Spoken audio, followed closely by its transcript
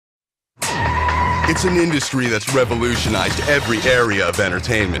It's an industry that's revolutionized every area of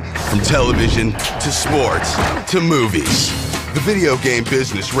entertainment, from television to sports to movies. The video game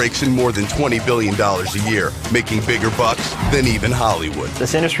business rakes in more than $20 billion a year, making bigger bucks than even Hollywood.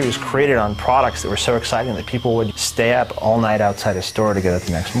 This industry was created on products that were so exciting that people would stay up all night outside a store to get it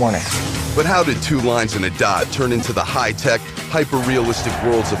the next morning. But how did two lines and a dot turn into the high-tech, hyper-realistic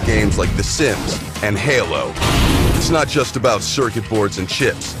worlds of games like The Sims and Halo? It's not just about circuit boards and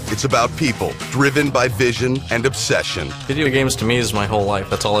chips. It's about people, driven by vision and obsession. Video games to me is my whole life.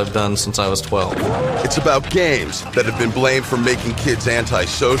 That's all I've done since I was 12. It's about games that have been blamed for making kids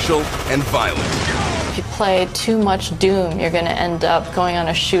antisocial and violent. If you play too much Doom, you're going to end up going on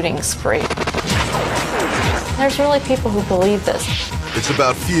a shooting spree. There's really people who believe this. It's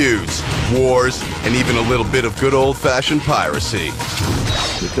about feuds, wars, and even a little bit of good old-fashioned piracy.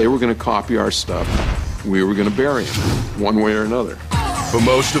 If they were going to copy our stuff, we were going to bury them, one way or another. But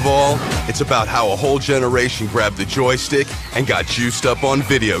most of all, it's about how a whole generation grabbed the joystick and got juiced up on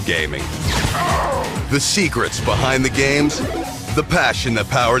video gaming. The secrets behind the games, the passion that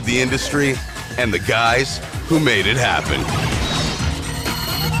powered the industry, and the guys who made it happen.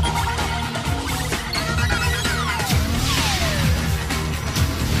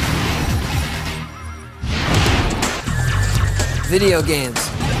 Video games.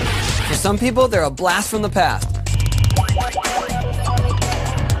 For some people, they're a blast from the past.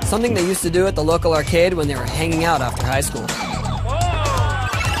 Something they used to do at the local arcade when they were hanging out after high school.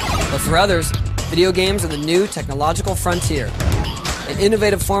 But for others, video games are the new technological frontier, an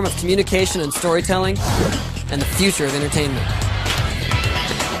innovative form of communication and storytelling, and the future of entertainment.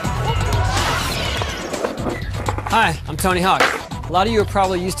 Hi, I'm Tony Hawk. A lot of you are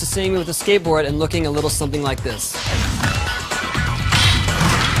probably used to seeing me with a skateboard and looking a little something like this.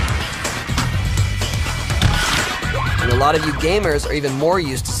 And a lot of you gamers are even more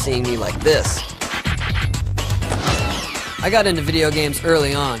used to seeing me like this. I got into video games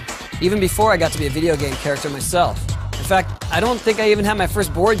early on, even before I got to be a video game character myself. In fact, I don't think I even had my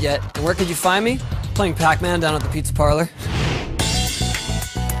first board yet, and where could you find me? Playing Pac-Man down at the pizza parlor.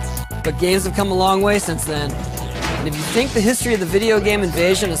 But games have come a long way since then. And if you think the history of the video game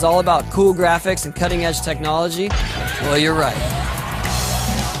invasion is all about cool graphics and cutting-edge technology, well, you're right.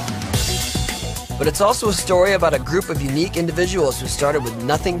 But it's also a story about a group of unique individuals who started with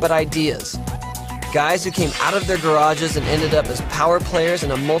nothing but ideas. Guys who came out of their garages and ended up as power players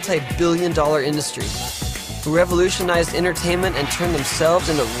in a multi-billion-dollar industry, who revolutionized entertainment and turned themselves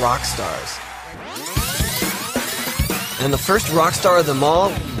into rock stars. And the first rock star of them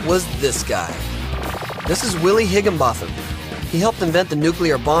all was this guy. This is Willie Higginbotham. He helped invent the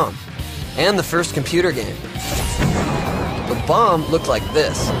nuclear bomb and the first computer game. The bomb looked like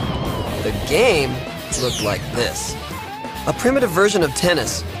this. The game looked like this. A primitive version of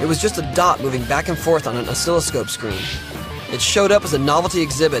tennis, it was just a dot moving back and forth on an oscilloscope screen. It showed up as a novelty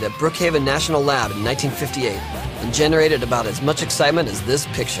exhibit at Brookhaven National Lab in 1958 and generated about as much excitement as this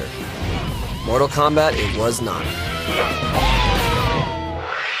picture. Mortal Kombat it was not.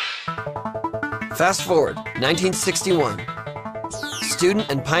 Fast forward, 1961. Student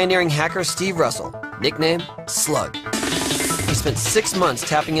and pioneering hacker Steve Russell, nickname Slug. He spent 6 months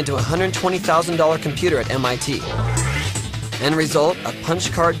tapping into a $120,000 computer at MIT. End result, a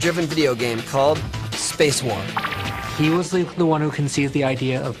punch card-driven video game called Space War. He was the one who conceived the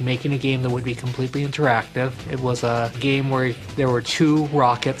idea of making a game that would be completely interactive. It was a game where there were 2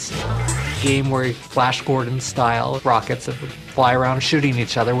 rockets, a game where Flash Gordon-style rockets that would fly around shooting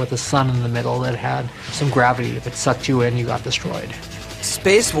each other with a sun in the middle that had some gravity. If it sucked you in, you got destroyed.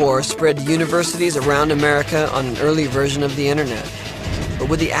 Space War spread to universities around America on an early version of the internet. But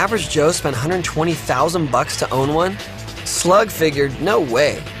would the average Joe spend $120,000 to own one? Slug figured, no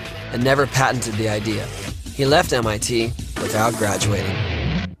way, and never patented the idea. He left MIT without graduating.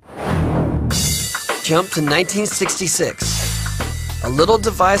 Jump to 1966. A little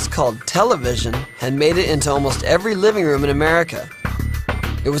device called television had made it into almost every living room in America.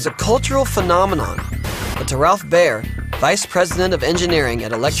 It was a cultural phenomenon, but to Ralph Baer, Vice President of Engineering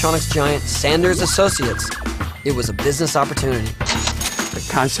at electronics giant Sanders Associates, it was a business opportunity. The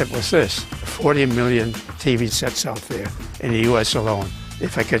concept was this: 40 million TV sets out there in the US alone.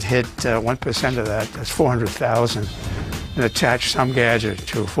 If I could hit 1% of that, that's 400,000, and attach some gadget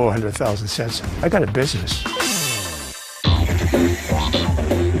to 400,000 sets, I got a business.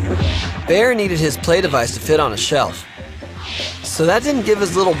 Baer needed his play device to fit on a shelf. So that didn't give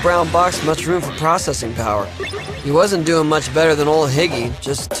his little brown box much room for processing power. He wasn't doing much better than old Higgy,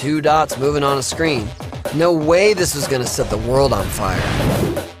 just 2 dots moving on a screen. No way this was gonna set the world on fire.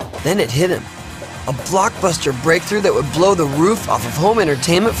 Then it hit him. A blockbuster breakthrough that would blow the roof off of home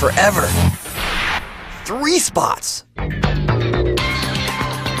entertainment forever. 3 spots.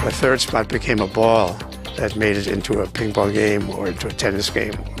 The third spot became a ball that made it into a ping pong game or into a tennis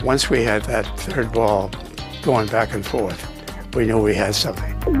game. Once we had that third ball going back and forth, we knew we had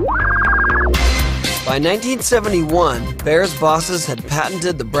something. By 1971, Bear's bosses had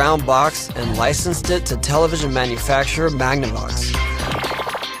patented the brown box and licensed it to television manufacturer Magnavox.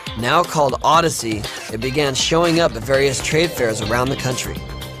 Now called Odyssey, it began showing up at various trade fairs around the country.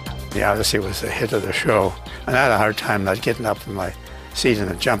 The Odyssey was the hit of the show, and I had a hard time not getting up from my seat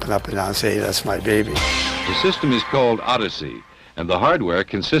and jumping up and down and saying, "That's my baby." The system is called Odyssey, and the hardware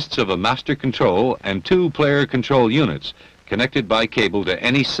consists of a master control and 2 player control units connected by cable to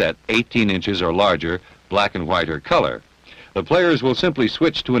any set 18 inches or larger, black and white or color. The players will simply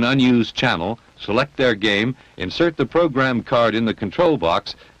switch to an unused channel, select their game, insert the program card in the control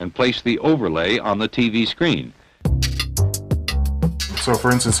box, and place the overlay on the TV screen. So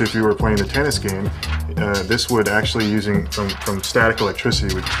for instance, if you were playing a tennis game, this would actually, using from static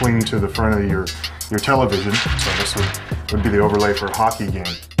electricity, would cling to the front of your television. So this would be the overlay for a hockey game.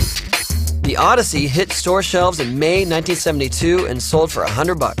 The Odyssey hit store shelves in May 1972 and sold for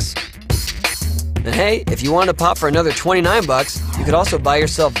 $100. And hey, if you wanted to pop for another $29, you could also buy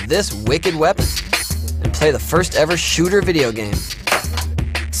yourself this wicked weapon and play the first ever shooter video game.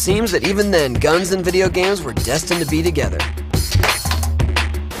 Seems that even then, guns and video games were destined to be together.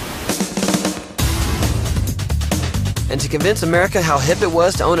 And to convince America how hip it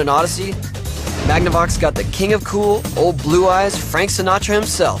was to own an Odyssey, Magnavox got the king of cool, old blue eyes, Frank Sinatra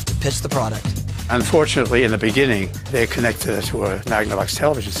himself to pitch the product. Unfortunately, in the beginning, they connected it to a Magnavox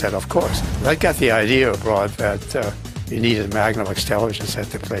television set, of course. That got the idea abroad that you needed a Magnavox television set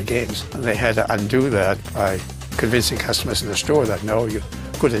to play games. And they had to undo that by convincing customers in the store that no, you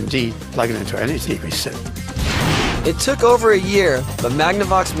could indeed plug it into any TV set. It took over a year, but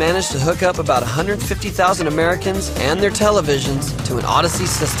Magnavox managed to hook up about 150,000 Americans and their televisions to an Odyssey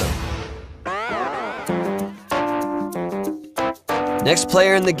system. Next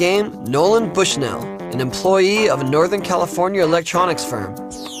player in the game, Nolan Bushnell, an employee of a Northern California electronics firm.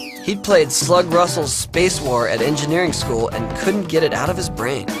 He'd played Slug Russell's Space War at engineering school and couldn't get it out of his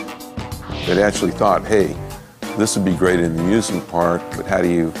brain. They'd actually thought, hey, this would be great in the amusement park, but how do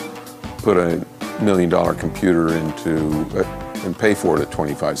you put a $1 million computer into and pay for it at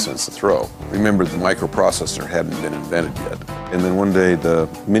 25 cents a throw? Remember, the microprocessor hadn't been invented yet. And then one day, the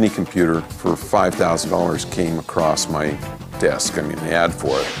mini computer for $5,000 came across my desk, the ad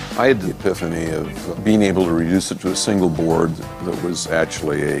for it. I had the epiphany of being able to reduce it to a single board that was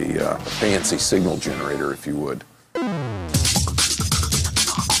actually a fancy signal generator, if you would.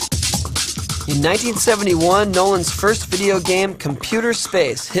 In 1971, Nolan's first video game, Computer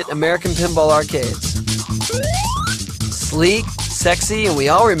Space, hit American pinball arcades. Sleek, sexy, and we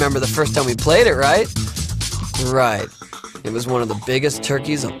all remember the first time we played it, right? Right. It was one of the biggest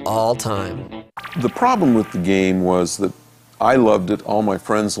turkeys of all time. The problem with the game was that I loved it, all my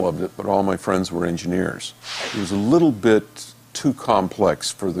friends loved it, but all my friends were engineers. It was a little bit too complex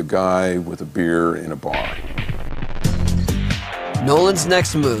for the guy with a beer in a bar. Nolan's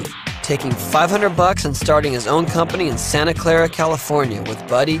next move, taking $500 and starting his own company in Santa Clara, California with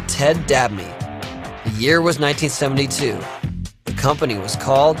buddy Ted Dabney. The year was 1972. The company was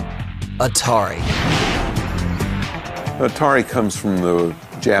called Atari. Atari comes from the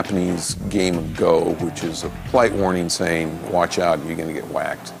Japanese game of Go, which is a polite warning saying, watch out, you're going to get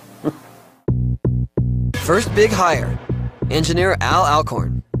whacked. First big hire, engineer Al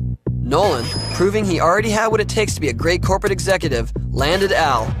Alcorn. Nolan, proving he already had what it takes to be a great corporate executive, landed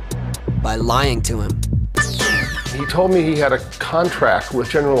Al by lying to him. He told me he had a contract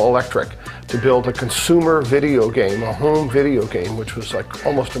with General Electric to build a consumer video game, a home video game, which was like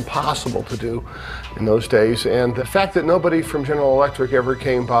almost impossible to do in those days. And the fact that nobody from General Electric ever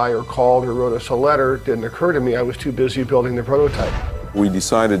came by or called or wrote us a letter didn't occur to me. I was too busy building the prototype. We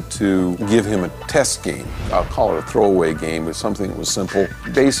decided to give him a test game. I'll call it a throwaway game, but something that was simple.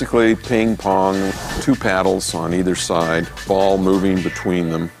 Basically, ping pong, 2 paddles on either side, ball moving between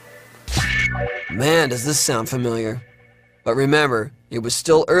them. Man, does this sound familiar. But remember, it was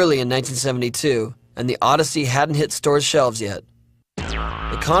still early in 1972, and the Odyssey hadn't hit stores' shelves yet.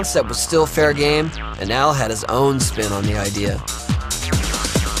 The concept was still fair game, and Al had his own spin on the idea.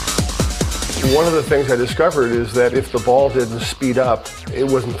 One of the things I discovered is that if the ball didn't speed up, it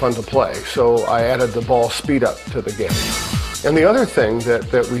wasn't fun to play. So I added the ball speed up to the game. And the other thing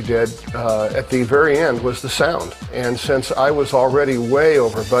that we did at the very end was the sound. And since I was already way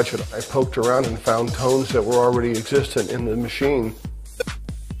over budget, I poked around and found tones that were already existent in the machine.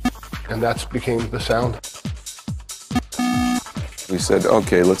 And that became the sound. We said,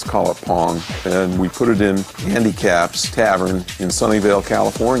 okay, let's call it Pong. And we put it in Andy Capp's Tavern in Sunnyvale,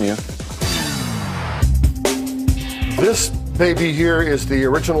 California. This baby here is the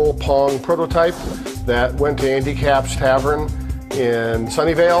original Pong prototype that went to Andy Capp's Tavern in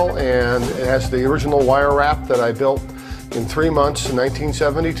Sunnyvale, and it has the original wire wrap that I built in 3 months in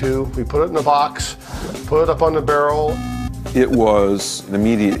 1972. We put it in a box, put it up on the barrel. It was an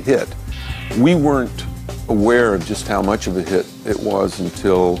immediate hit. We weren't aware of just how much of a hit it was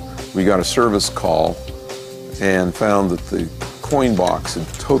until we got a service call and found that the coin box had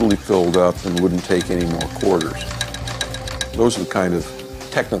totally filled up and wouldn't take any more quarters. Those are the kind of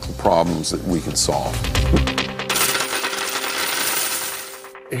technical problems that we can solve.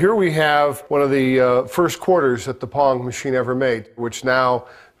 Here we have one of the first quarters that the Pong machine ever made, which now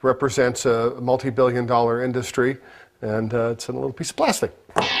represents a multi-billion-dollar industry, and it's in a little piece of plastic.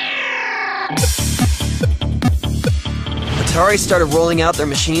 Atari started rolling out their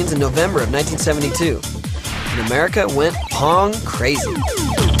machines in November of 1972. And America went Pong crazy.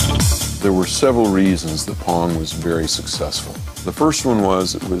 There were several reasons that Pong was very successful. The first one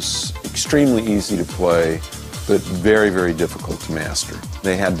was it was extremely easy to play, but very, very difficult to master.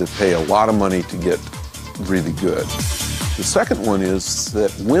 They had to pay a lot of money to get really good. The second one is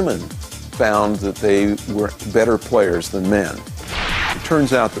that women found that they were better players than men. It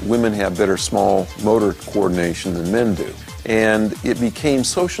turns out that women have better small motor coordination than men do. And it became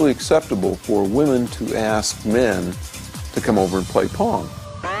socially acceptable for women to ask men to come over and play Pong.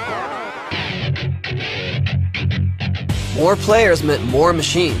 More players meant more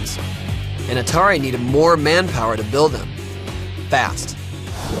machines, and Atari needed more manpower to build them, fast.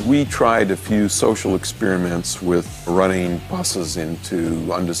 We tried a few social experiments with running buses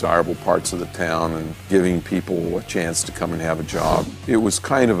into undesirable parts of the town and giving people a chance to come and have a job. It was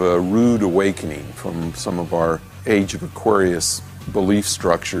kind of a rude awakening from some of our Age of Aquarius belief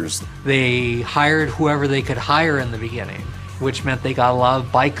structures. They hired whoever they could hire in the beginning, which meant they got a lot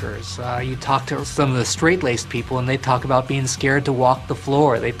of bikers. You talk to some of the straight-laced people and they talk about being scared to walk the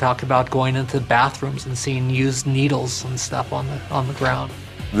floor. They talk about going into bathrooms and seeing used needles and stuff on the ground.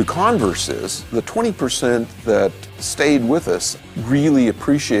 The converse is, the 20% that stayed with us really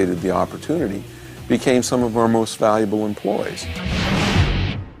appreciated the opportunity, became some of our most valuable employees.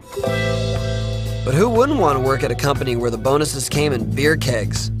 But who wouldn't want to work at a company where the bonuses came in beer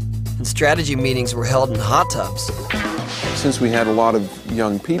kegs and strategy meetings were held in hot tubs? Since we had a lot of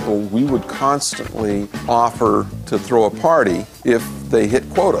young people, we would constantly offer to throw a party if they hit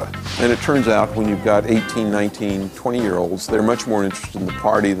quota. And it turns out when you've got 18, 19, 20-year-olds, they're much more interested in the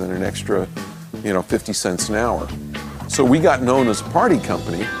party than an extra, 50 cents an hour. So we got known as a party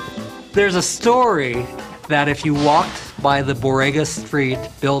company. There's a story that if you walked by the Borrega Street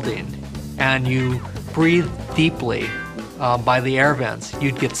building and you breathed deeply by the air vents,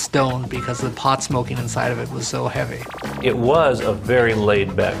 you'd get stoned because the pot smoking inside of it was so heavy. It was a very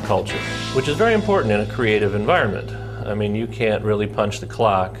laid-back culture, which is very important in a creative environment. I mean, you can't really punch the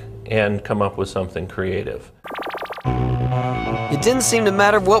clock and come up with something creative. It didn't seem to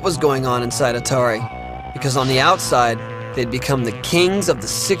matter what was going on inside Atari, because on the outside, they'd become the kings of the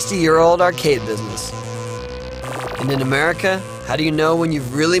 60-year-old arcade business. And in America, how do you know when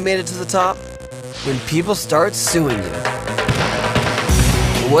you've really made it to the top? When people start suing you.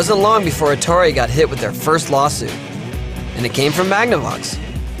 It wasn't long before Atari got hit with their first lawsuit. And it came from Magnavox,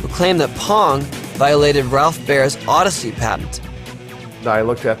 who claimed that Pong violated Ralph Baer's Odyssey patent. I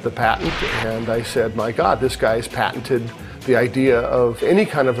looked at the patent and I said, my God, this guy's patented the idea of any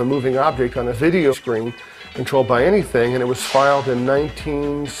kind of a moving object on a video screen controlled by anything, and it was filed in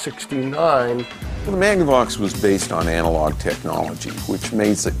 1969. The Magnavox was based on analog technology, which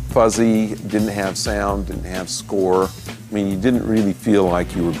made it fuzzy, didn't have sound, didn't have score. I mean, you didn't really feel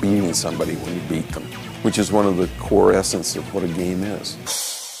like you were beating somebody when you beat them, which is one of the core essence of what a game is.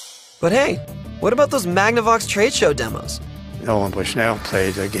 But hey, what about those Magnavox trade show demos? Nolan Bushnell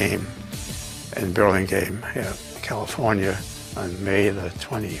played a game in Burlingame, California, on May the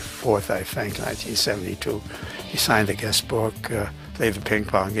 24th, I think, 1972. He signed the guest book, played the ping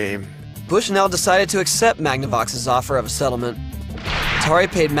pong game. Bushnell decided to accept Magnavox's offer of a settlement.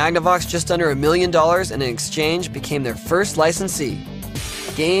 Atari paid Magnavox just under $1 million and in exchange became their first licensee.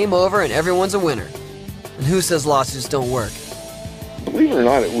 Game over and everyone's a winner. And who says lawsuits don't work? Believe it or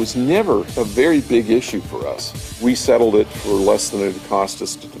not, it was never a very big issue for us. We settled it for less than it cost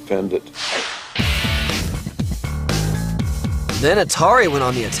us to defend it. Then Atari went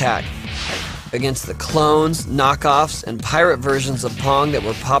on the attack against the clones, knockoffs, and pirate versions of Pong that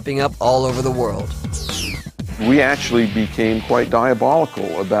were popping up all over the world. We actually became quite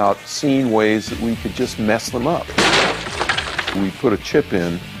diabolical about seeing ways that we could just mess them up. we put a chip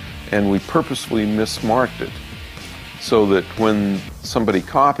in and we purposefully mismarked it so that when somebody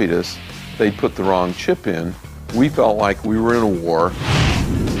copied us, they'd put the wrong chip in. We felt like we were in a war.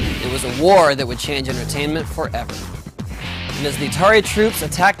 It was a war that would change entertainment forever. And as the Atari troops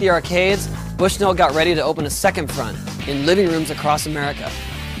attacked the arcades, Bushnell got ready to open a second front in living rooms across America.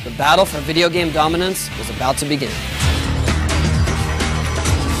 The battle for video game dominance was about to begin.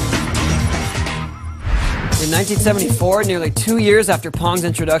 In 1974, nearly 2 years after Pong's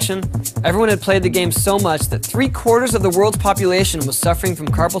introduction, everyone had played the game so much that 3/4 of the world's population was suffering from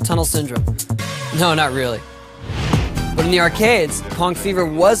carpal tunnel syndrome. No, not really. But in the arcades, Pong fever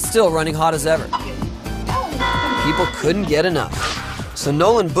was still running hot as ever. People couldn't get enough. So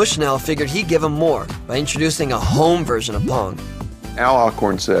Nolan Bushnell figured he'd give them more by introducing a home version of Pong. Al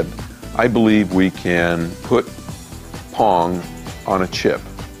Alcorn said, I believe we can put Pong on a chip.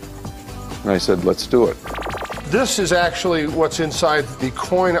 And I said, let's do it. This is actually what's inside the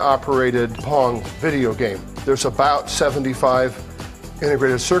coin-operated Pong video game. There's about 75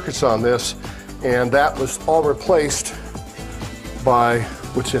 integrated circuits on this, and that was all replaced by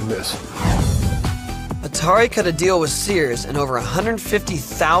what's in this. Atari cut a deal with Sears, and over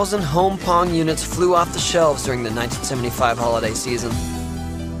 150,000 home Pong units flew off the shelves during the 1975 holiday season.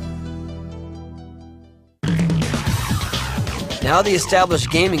 Now the established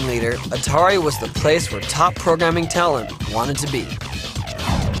gaming leader, Atari was the place where top programming talent wanted to be.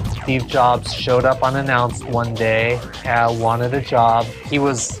 Steve Jobs showed up unannounced one day, wanted a job. He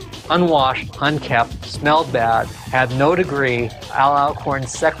was unwashed, unkept, smelled bad, had no degree. Al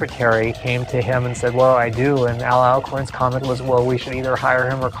Alcorn's secretary came to him and said, "What do I do?" And Al Alcorn's comment was, "Well, we should either hire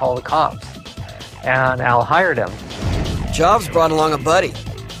him or call the cops." And Al hired him. Jobs brought along a buddy,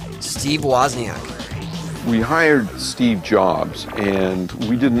 Steve Wozniak. We hired Steve Jobs, and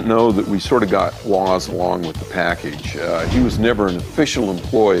we didn't know that we sort of got Woz along with the package. He was never an official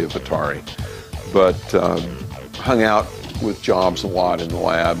employee of Atari, but hung out with Jobs a lot in the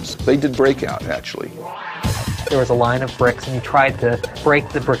labs. They did Breakout, actually. There was a line of bricks, and he tried to break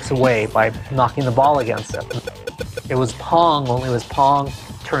the bricks away by knocking the ball against it. It was Pong, only it was Pong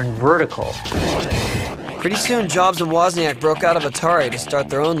turned vertical. Pretty soon, Jobs and Wozniak broke out of Atari to start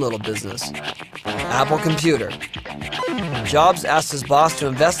their own little business, Apple Computer. Jobs asked his boss to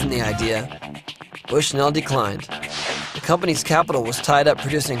invest in the idea. Bushnell declined. The company's capital was tied up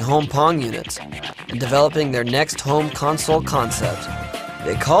producing home Pong units and developing their next home console concept.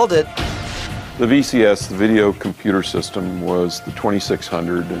 They called it the VCS, the Video Computer System, was the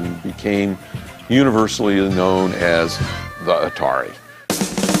 2600 and became universally known as the Atari.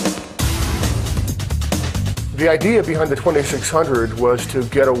 The idea behind the 2600 was to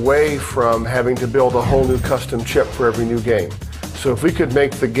get away from having to build a whole new custom chip for every new game. So if we could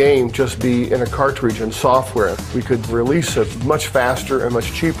make the game just be in a cartridge and software, we could release it much faster and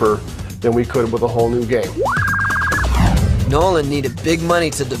much cheaper than we could with a whole new game. Nolan needed big money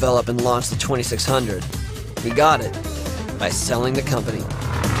to develop and launch the 2600. He got it by selling the company.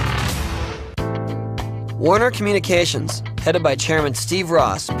 Warner Communications, headed by Chairman Steve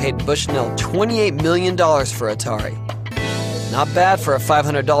Ross, paid Bushnell $28 million for Atari. Not bad for a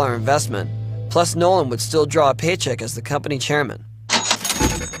 $500 investment, plus Nolan would still draw a paycheck as the company chairman.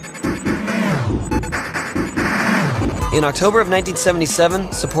 In October of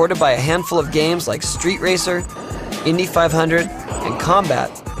 1977, supported by a handful of games like Street Racer, Indy 500, and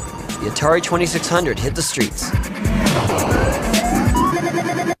Combat, the Atari 2600 hit the streets.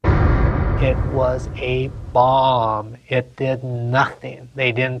 It was a bomb. It did nothing.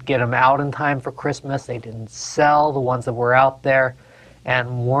 They didn't get them out in time for Christmas. They didn't sell the ones that were out there.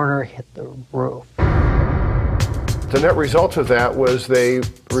 And Warner hit the roof. The net result of that was they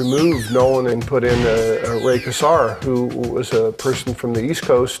removed Nolan and put in Ray Kassar, who was a person from the East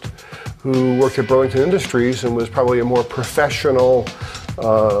Coast who worked at Burlington Industries and was probably a more professional,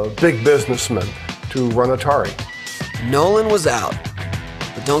 big businessman to run Atari. Nolan was out.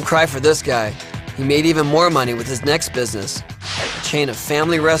 But don't cry for this guy. He made even more money with his next business, a chain of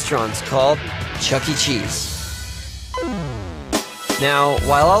family restaurants called Chuck E. Cheese. Now,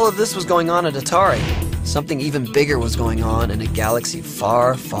 while all of this was going on at Atari, something even bigger was going on in a galaxy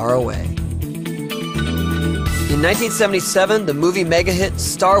far, far away. In 1977, the movie mega hit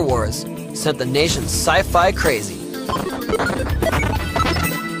Star Wars sent the nation sci-fi crazy.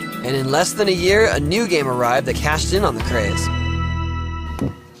 And in less than a year, a new game arrived that cashed in on the craze.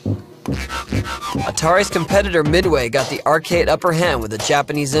 Atari's competitor Midway got the arcade upper hand with a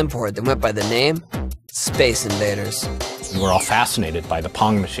Japanese import that went by the name Space Invaders. We were all fascinated by the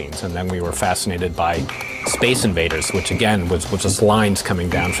Pong machines, and then we were fascinated by Space Invaders, which again was just lines coming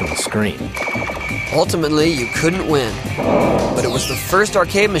down from the screen. Ultimately, you couldn't win, but it was the first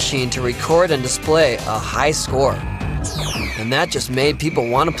arcade machine to record and display a high score. And that just made people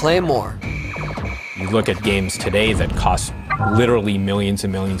want to play more. You look at games today that cost literally millions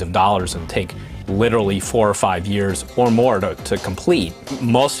and millions of dollars and take literally 4 or 5 years or more to complete.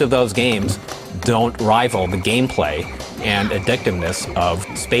 Most of those games don't rival the gameplay and addictiveness of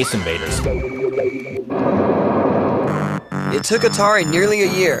Space Invaders. It took Atari nearly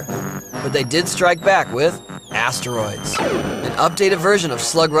a year, but they did strike back with Asteroids, an updated version of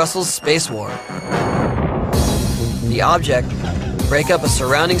Slug Russell's Space War. The object, break up a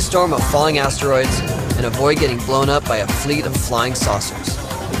surrounding storm of falling asteroids and avoid getting blown up by a fleet of flying saucers.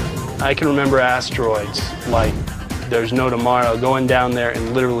 I can remember Asteroids like there's no tomorrow, going down there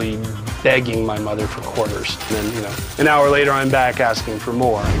and literally begging my mother for quarters. And then, an hour later I'm back asking for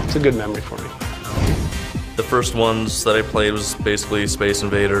more. It's a good memory for me. The first ones that I played was basically Space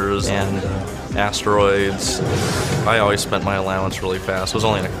Invaders and Asteroids. I always spent my allowance really fast. It was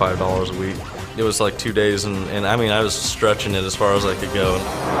only like $5 a week. It was like 2 days, and I mean, I was stretching it as far as I could go.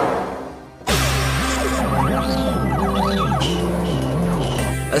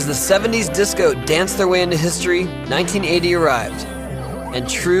 As the 70s disco danced their way into history, 1980 arrived, and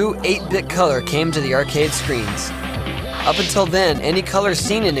true 8-bit color came to the arcade screens. Up until then, any color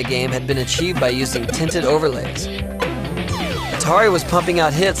seen in a game had been achieved by using tinted overlays. Atari was pumping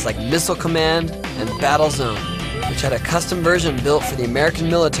out hits like Missile Command and Battle Zone, which had a custom version built for the American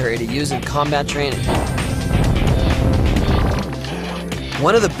military to use in combat training.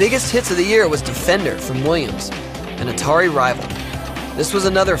 One of the biggest hits of the year was Defender from Williams, an Atari rival. This was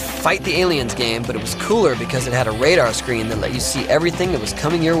another Fight the Aliens game, but it was cooler because it had a radar screen that let you see everything that was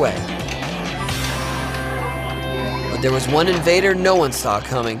coming your way. But there was one invader no one saw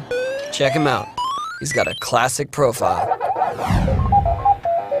coming. Check him out. He's got a classic profile.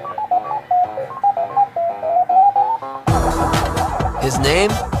 His name?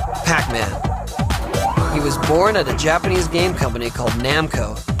 Pac-Man. He was born at a Japanese game company called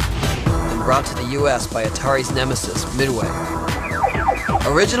Namco and brought to the US by Atari's nemesis, Midway.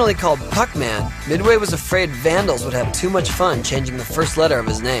 Originally called Puck-Man, Midway was afraid vandals would have too much fun changing the first letter of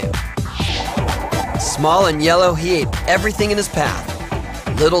his name. Small and yellow, he ate everything in his path.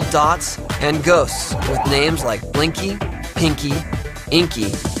 Little dots and ghosts with names like Blinky, Pinky, Inky,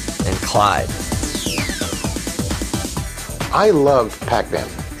 and Clyde. I loved Pac-Man.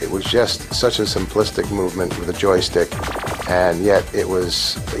 It was just such a simplistic movement with a joystick, and yet it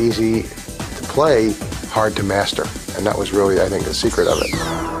was easy to play, hard to master. And that was really, I think, the secret of it.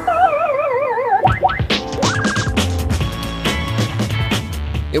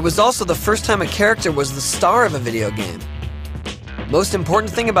 It was also the first time a character was the star of a video game. Most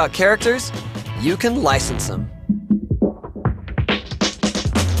important thing about characters, you can license them.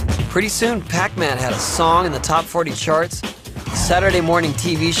 Pretty soon, Pac-Man had a song in the top 40 charts, a Saturday morning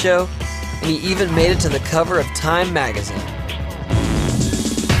TV show, and he even made it to the cover of Time magazine.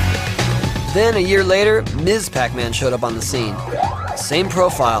 Then, a year later, Ms. Pac-Man showed up on the scene. Same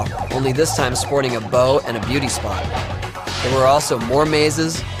profile, only this time sporting a bow and a beauty spot. There were also more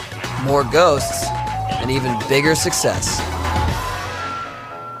mazes, more ghosts, and even bigger success.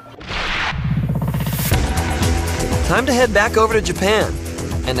 Time to head back over to Japan,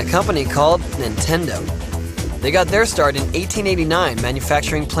 and a company called Nintendo. They got their start in 1889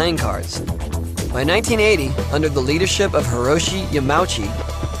 manufacturing playing cards. By 1980, under the leadership of Hiroshi Yamauchi,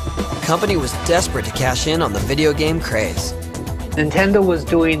 the company was desperate to cash in on the video game craze. Nintendo was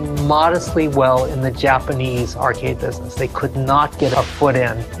doing modestly well in the Japanese arcade business. They could not get a foot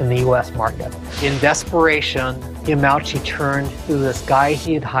in the US market. In desperation, Yamauchi turned to this guy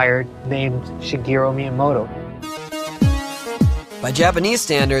he had hired named Shigeru Miyamoto. By Japanese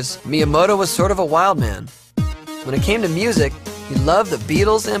standards, Miyamoto was sort of a wild man. When it came to music, he loved the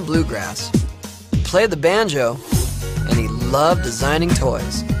Beatles and bluegrass. He played the banjo, and he loved designing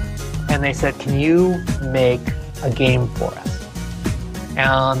toys. And they said, "Can you make a game for us?"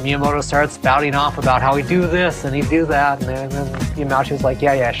 And Miyamoto started spouting off about how he'd do this and he'd do that, and then Yamauchi was like,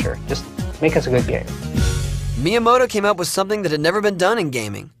 yeah, sure, just make us a good game. Miyamoto came up with something that had never been done in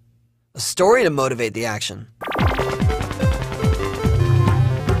gaming. A story to motivate the action.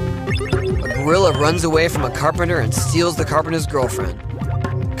 A gorilla runs away from a carpenter and steals the carpenter's girlfriend.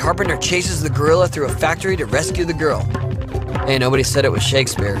 The carpenter chases the gorilla through a factory to rescue the girl. Hey, nobody said it was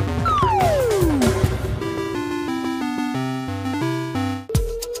Shakespeare.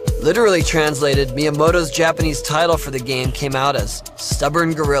 Literally translated, Miyamoto's Japanese title for the game came out as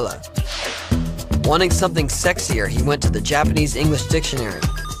Stubborn Gorilla. Wanting something sexier, he went to the Japanese English dictionary.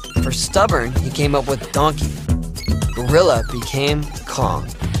 For stubborn, he came up with donkey. Gorilla became Kong.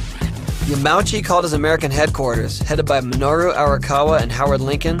 Yamauchi called his American headquarters, headed by Minoru Arakawa and Howard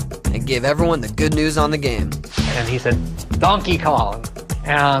Lincoln, and gave everyone the good news on the game. And he said, Donkey Kong.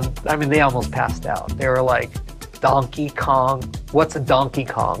 And I mean, they almost passed out. They were like, Donkey Kong? What's a Donkey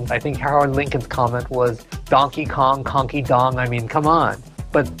Kong? I think Howard Lincoln's comment was, Donkey Kong, Conky Dong, I mean, come on.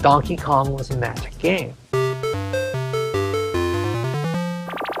 But Donkey Kong was a magic game.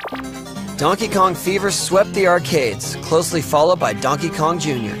 Donkey Kong fever swept the arcades, closely followed by Donkey Kong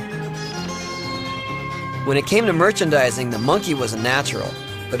Jr. When it came to merchandising, the monkey was a natural,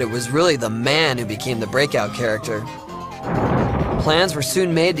 but it was really the man who became the breakout character. Plans were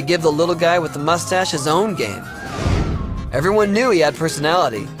soon made to give the little guy with the mustache his own game. Everyone knew he had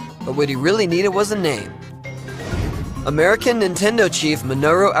personality, but what he really needed was a name. American Nintendo chief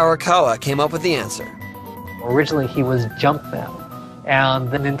Minoru Arakawa came up with the answer. Originally, he was Jumpman.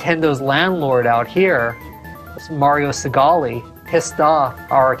 And the Nintendo's landlord out here, Mario Segali, pissed off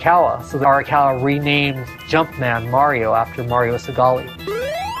Arakawa. So Arakawa renamed Jumpman Mario after Mario Segali.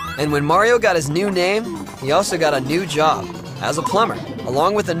 And when Mario got his new name, he also got a new job as a plumber,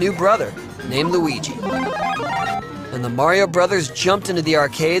 along with a new brother named Luigi. And the Mario brothers jumped into the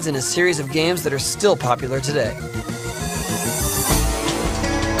arcades in a series of games that are still popular today.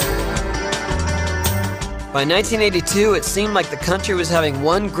 By 1982, it seemed like the country was having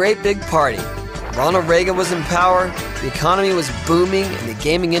one great big party. Ronald Reagan was in power, the economy was booming, and the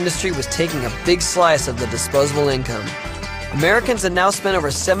gaming industry was taking a big slice of the disposable income. Americans had now spent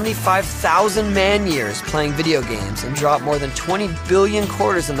over 75,000 man-years playing video games and dropped more than 20 billion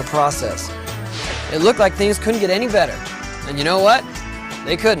quarters in the process. It looked like things couldn't get any better. And you know what?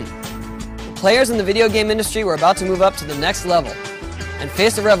 They couldn't. The players in the video game industry were about to move up to the next level and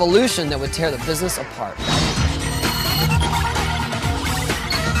face a revolution that would tear the business apart.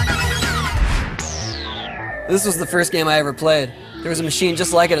 This was the first game I ever played. There was a machine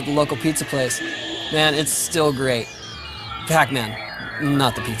just like it at the local pizza place. Man, it's still great. Pac-Man,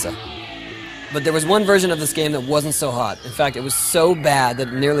 not the pizza. But there was one version of this game that wasn't so hot. In fact, it was so bad that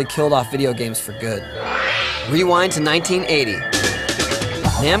it nearly killed off video games for good. Rewind to 1980.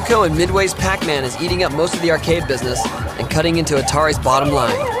 Namco and Midway's Pac-Man is eating up most of the arcade business and cutting into Atari's bottom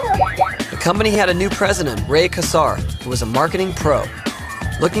line. The company had a new president, Ray Kassar, who was a marketing pro.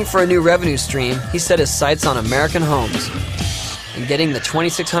 Looking for a new revenue stream, he set his sights on American homes and getting the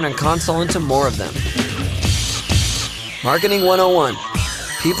 2600 console into more of them. Marketing 101.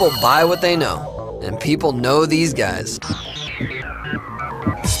 People buy what they know, and people know these guys.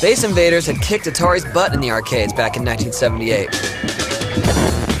 Space Invaders had kicked Atari's butt in the arcades back in 1978.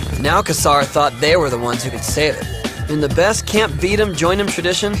 Now Kassar thought they were the ones who could save it. In the best can't beat 'em, join 'em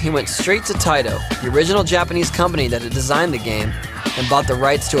tradition, he went straight to Taito, the original Japanese company that had designed the game, and bought the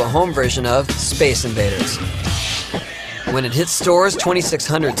rights to a home version of Space Invaders. When it hit stores,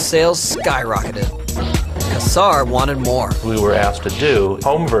 2600 sales skyrocketed. Kassar wanted more. We were asked to do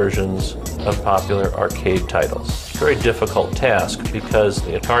home versions of popular arcade titles. Very difficult task because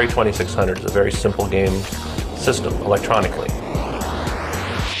the Atari 2600 is a very simple game system electronically,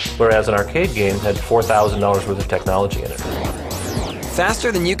 whereas an arcade game had $4,000 worth of technology in it.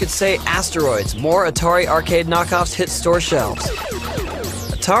 Faster than you could say asteroids, more Atari arcade knockoffs hit store shelves.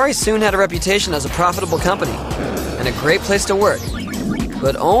 Atari soon had a reputation as a profitable company and a great place to work,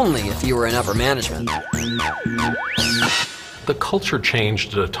 but only if you were in upper management. The culture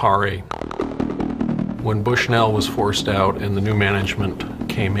changed at Atari when Bushnell was forced out and the new management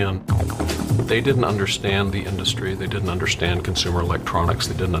came in. They didn't understand the industry, they didn't understand consumer electronics,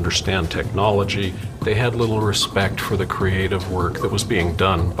 they didn't understand technology. They had little respect for the creative work that was being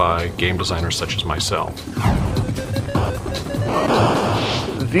done by game designers such as myself.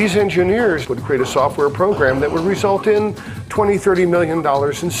 These engineers would create a software program that would result in $20, $30 million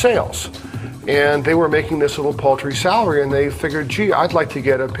in sales. And they were making this little paltry salary, and they figured, gee, I'd like to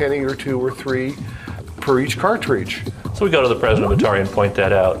get a penny or two or three per each cartridge. So we go to the president of Atari and point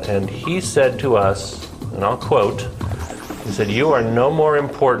that out, and he said to us, and I'll quote, he said, "You are no more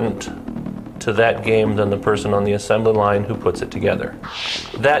important to that game than the person on the assembly line who puts it together."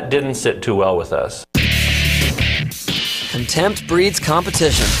 That didn't sit too well with us. Contempt breeds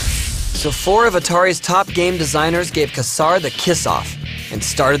competition. So 4 of Atari's top game designers gave Kassar the kiss-off and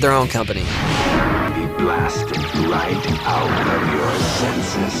started their own company. Be blasted right out of your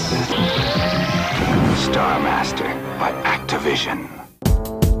senses. Star Master by Activision.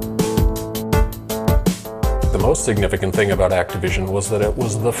 The most significant thing about Activision was that it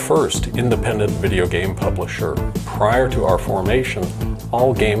was the first independent video game publisher. Prior to our formation,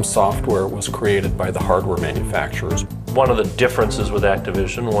 all game software was created by the hardware manufacturers. One of the differences with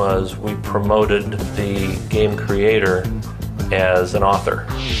Activision was we promoted the game creator as an author.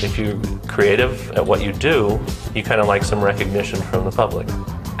 If you creative at what you do, you kind of like some recognition from the public.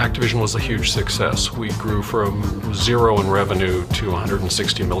 Activision was a huge success. We grew from 0 in revenue to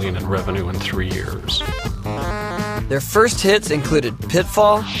 $160 million in revenue in 3 years. Their first hits included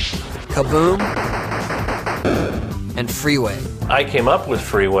Pitfall, Kaboom, and Freeway. I came up with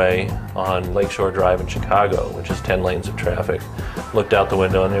Freeway on Lakeshore Drive in Chicago, which is 10 lanes of traffic. Looked out the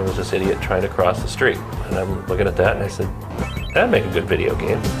window and there was this idiot trying to cross the street. And I'm looking at that and I said, that'd make a good video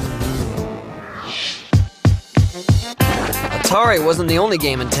game. Atari wasn't the only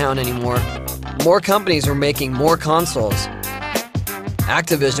game in town anymore. More companies were making more consoles.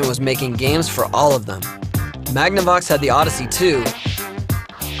 Activision was making games for all of them. Magnavox had the Odyssey 2.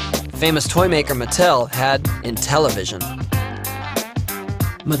 Famous toy maker Mattel had Intellivision.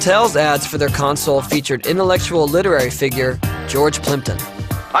 Mattel's ads for their console featured intellectual literary figure George Plimpton.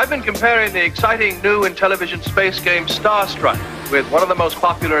 I've been comparing the exciting new Intellivision space game Starstrike with one of the most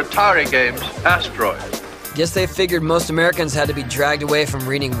popular Atari games, Asteroid. Guess they figured most Americans had to be dragged away from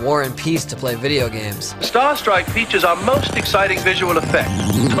reading War and Peace to play video games. Starstrike features our most exciting visual effect,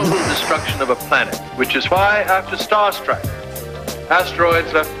 total destruction of a planet, which is why, after Starstrike,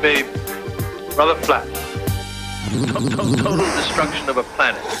 Asteroids left me rather flat. Total destruction of a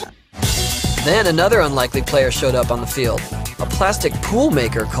planet. Then another unlikely player showed up on the field, a plastic pool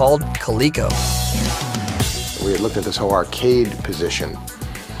maker called Coleco. We had looked at this whole arcade position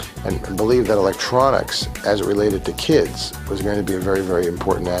and believed that electronics, as it related to kids, was going to be a very, very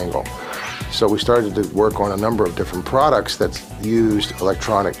important angle. So we started to work on a number of different products that used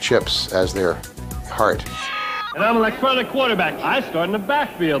electronic chips as their heart. And I'm an electronic quarterback. I start in the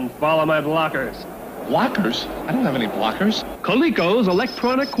backfield and follow my blockers. Blockers? I don't have any blockers. Coleco's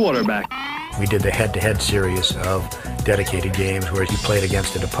electronic quarterback. We did the head-to-head series of dedicated games where you played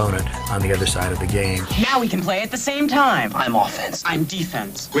against an opponent on the other side of the game. Now we can play at the same time. I'm offense. I'm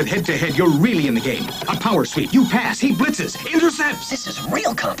defense. With head-to-head, you're really in the game. A power sweep. You pass. He blitzes. Intercepts. This is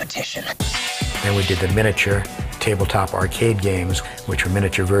real competition. Then we did the miniature tabletop arcade games, which were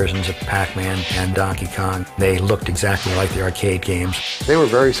miniature versions of Pac-Man and Donkey Kong. They looked exactly like the arcade games. They were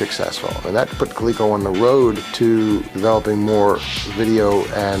very successful, and that put Coleco on the road to developing more video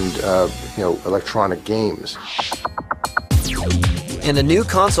and electronic games. And a new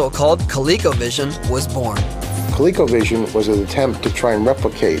console called ColecoVision was born. ColecoVision was an attempt to try and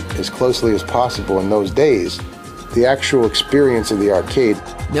replicate as closely as possible in those days the actual experience of the arcade.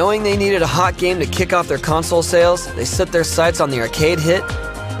 Knowing they needed a hot game to kick off their console sales, they set their sights on the arcade hit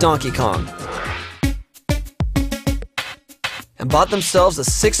Donkey Kong and bought themselves a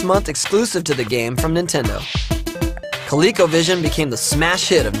 6-month exclusive to the game from Nintendo. ColecoVision became the smash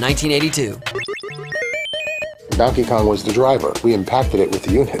hit of 1982. Donkey Kong was the driver. We impacted it with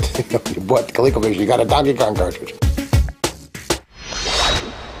the unit. You bought ColecoVision, you got a Donkey Kong cartridge.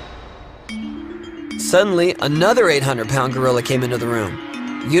 Suddenly, another 800-pound gorilla came into the room,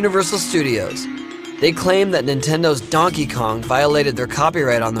 Universal Studios. They claimed that Nintendo's Donkey Kong violated their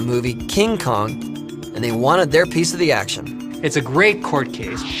copyright on the movie King Kong, and they wanted their piece of the action. It's a great court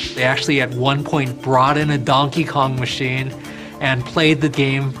case. They actually at one point brought in a Donkey Kong machine and played the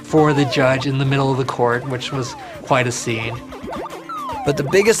game for the judge in the middle of the court, which was quite a scene. But the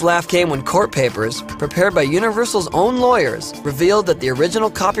biggest laugh came when court papers, prepared by Universal's own lawyers, revealed that the original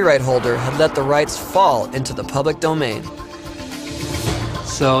copyright holder had let the rights fall into the public domain.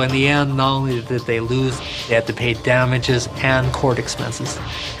 So in the end, not only did they lose, they had to pay damages and court expenses.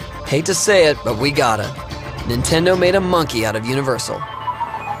 Hate to say it, but we gotta. Nintendo made a monkey out of Universal.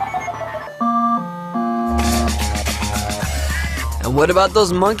 And what about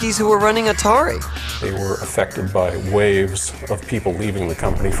those monkeys who were running Atari? They were affected by waves of people leaving the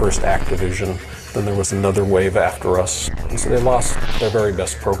company. First Activision, then there was another wave after us. And so they lost their very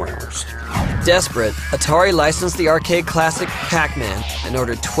best programmers. Desperate, Atari licensed the arcade classic Pac-Man and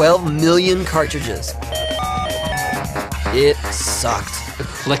ordered 12 million cartridges. It sucked. It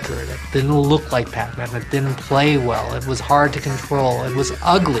flickered. It didn't look like Pac-Man. It didn't play well. It was hard to control. It was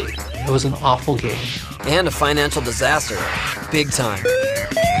ugly. It was an awful game. And a financial disaster. Big time.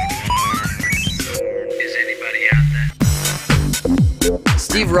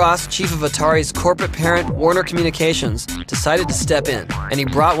 Steve Ross, chief of Atari's corporate parent, Warner Communications, decided to step in, and he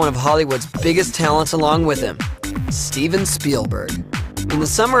brought one of Hollywood's biggest talents along with him, Steven Spielberg. In the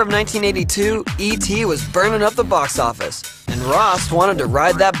summer of 1982, E.T. was burning up the box office, and Ross wanted to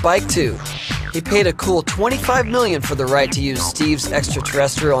ride that bike too. He paid a cool $25 million for the right to use Steve's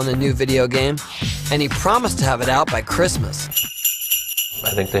extraterrestrial in the new video game, and he promised to have it out by Christmas.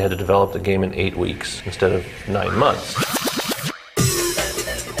 I think they had to develop the game in 8 weeks instead of 9 months.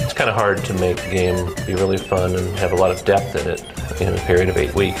 It's kind of hard to make a game be really fun and have a lot of depth in it in a period of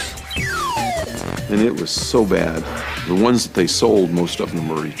 8 weeks. and it was so bad. The ones that they sold, most of them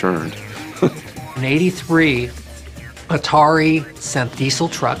were returned. In '83, Atari sent diesel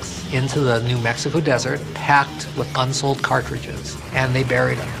trucks into the New Mexico desert packed with unsold cartridges, and they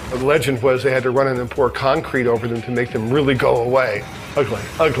buried them. The legend was they had to run in and pour concrete over them to make them really go away. Ugly,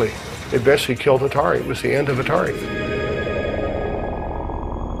 ugly. It eventually killed Atari. It was the end of Atari.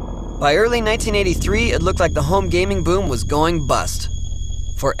 By early 1983, it looked like the home gaming boom was going bust.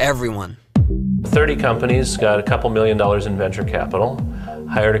 For everyone. 30 companies got a couple $1 million in venture capital,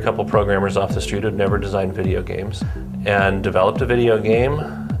 hired a couple programmers off the street who'd never designed video games, and developed a video game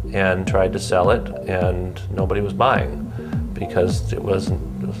and tried to sell it, and nobody was buying because it was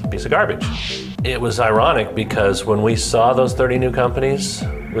a piece of garbage. It was ironic because when we saw those 30 new companies,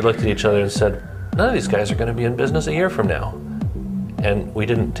 we looked at each other and said, none of these guys are going to be in business a year from now. And we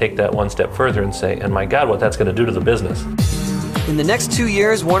didn't take that one step further and say, and my God, what that's going to do to the business. In the next 2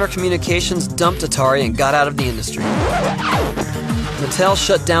 years, Warner Communications dumped Atari and got out of the industry. Mattel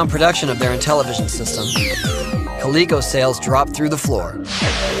shut down production of their Intellivision system. Coleco sales dropped through the floor.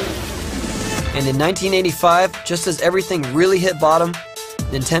 And in 1985, just as everything really hit bottom,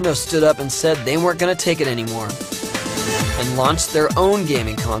 Nintendo stood up and said they weren't going to take it anymore and launched their own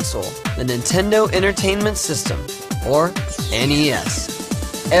gaming console, the Nintendo Entertainment System, or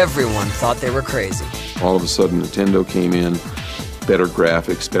NES. Everyone thought they were crazy. All of a sudden, Nintendo came in, better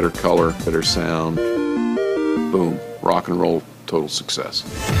graphics, better color, better sound. Boom, rock and roll, total success.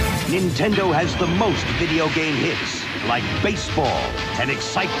 Nintendo has the most video game hits, like baseball and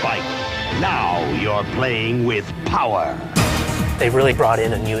Excitebike. Now you're playing with power. They really brought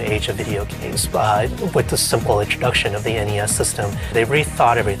in a new age of video games with the simple introduction of the NES system. They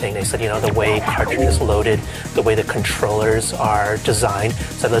rethought everything. They said, the way cartridges loaded, the way the controllers are designed.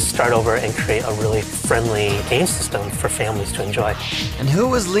 So let's start over and create a really friendly game system for families to enjoy. And who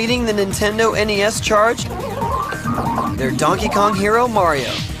was leading the Nintendo NES charge? Their Donkey Kong hero,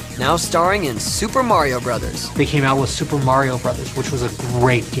 Mario, now starring in Super Mario Brothers. They came out with Super Mario Brothers, which was a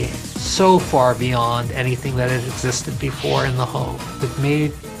great game. So far beyond anything that had existed before in the home. It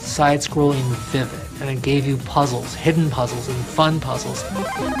made side-scrolling vivid, and it gave you puzzles, hidden puzzles, and fun puzzles.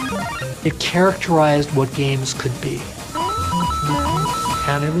 It characterized what games could be.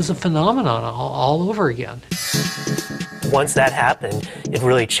 And it was a phenomenon all over again. Once that happened, it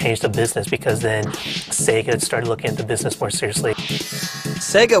really changed the business because then Sega started looking at the business more seriously.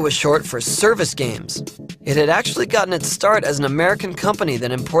 Sega was short for Service Games. It had actually gotten its start as an American company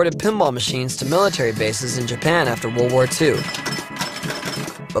that imported pinball machines to military bases in Japan after World War II.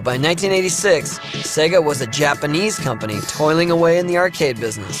 But by 1986, Sega was a Japanese company toiling away in the arcade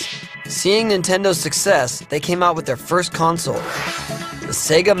business. Seeing Nintendo's success, they came out with their first console, the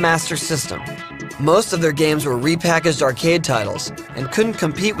Sega Master System. Most of their games were repackaged arcade titles and couldn't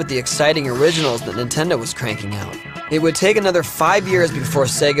compete with the exciting originals that Nintendo was cranking out. It would take another 5 years before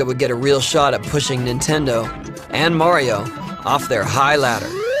Sega would get a real shot at pushing Nintendo and Mario off their high ladder.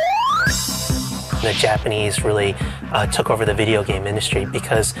 The Japanese really took over the video game industry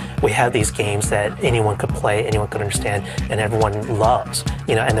because we have these games that anyone could play, anyone could understand, and everyone loves.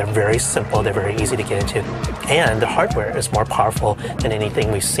 And they're very simple, they're very easy to get into. And the hardware is more powerful than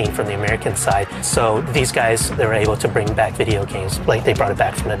anything we've seen from the American side. So these guys, they were able to bring back video games, like they brought it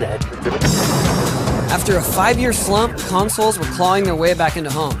back from the dead. After a 5-year slump, consoles were clawing their way back into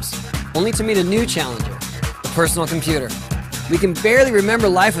homes, only to meet a new challenger, the personal computer. We can barely remember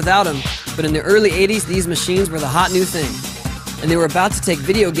life without them, but in the early 80s, these machines were the hot new thing. And they were about to take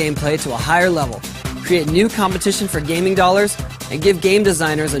video gameplay to a higher level, create new competition for gaming dollars, and give game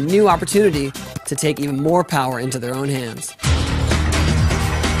designers a new opportunity to take even more power into their own hands.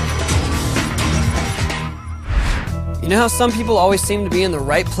 You know how some people always seem to be in the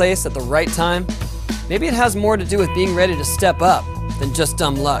right place at the right time? Maybe it has more to do with being ready to step up than just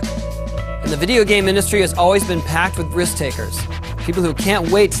dumb luck. And the video game industry has always been packed with risk takers, people who can't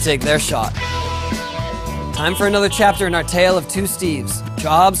wait to take their shot. Time for another chapter in our tale of two Steves,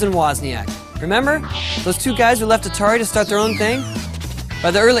 Jobs and Wozniak. Remember? Those two guys who left Atari to start their own thing?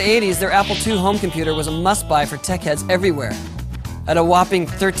 By the early 80s, their Apple II home computer was a must-buy for tech heads everywhere, at a whopping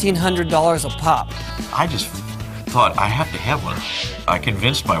 $1,300 a pop. I just thought I have to have one. I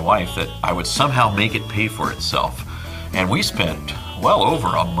convinced my wife that I would somehow make it pay for itself. And we spent well over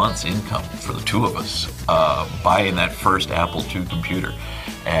a month's income for the two of us buying that first Apple II computer.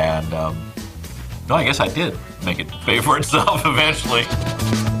 And no, I guess I did make it pay for itself eventually.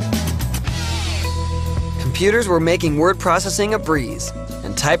 Computers were making word processing a breeze,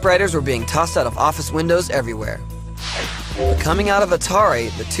 and typewriters were being tossed out of office windows everywhere. But coming out of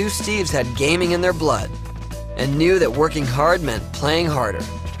Atari, the two Steves had gaming in their blood, and knew that working hard meant playing harder.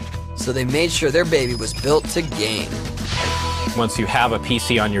 so they made sure their baby was built to game. Once you have a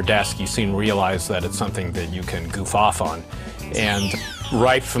PC on your desk, you soon realize that it's something that you can goof off on. And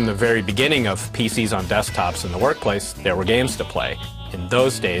right from the very beginning of PCs on desktops in the workplace, there were games to play. In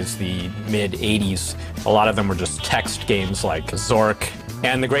those days, the mid-'80s, a lot of them were just text games like Zork.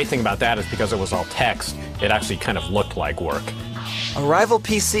 And the great thing about that is because it was all text, it actually kind of looked like work. A rival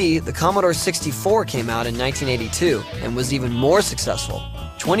PC, the Commodore 64, came out in 1982 and was even more successful.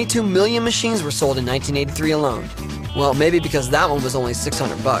 22 million machines were sold in 1983 alone. Well, maybe because that one was only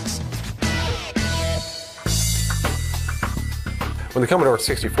 $600. When the Commodore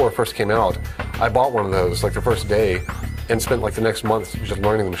 64 first came out, I bought one of those like the first day and spent like the next month just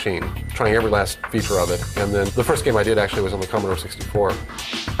learning the machine, trying every last feature of it. And then the first game I did actually was on the Commodore 64.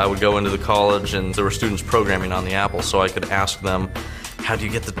 I would go into the college and there were students programming on the Apple, so I could ask them, how do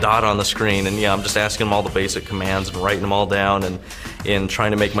you get the dot on the screen? And yeah, I'm just asking them all the basic commands and writing them all down and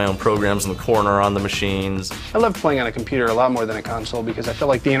trying to make my own programs in the corner on the machines. I loved playing on a computer a lot more than a console because I felt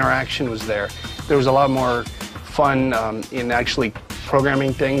like the interaction was there. There was a lot more fun in actually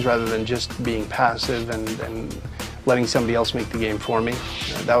programming things rather than just being passive and letting somebody else make the game for me.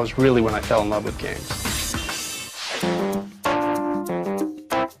 That was really when I fell in love with games.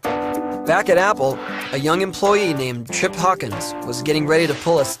 Back at Apple, a young employee named Trip Hawkins was getting ready to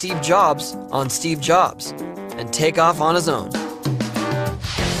pull a Steve Jobs on Steve Jobs and take off on his own.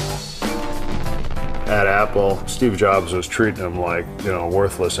 At Apple, Steve Jobs was treating him like, a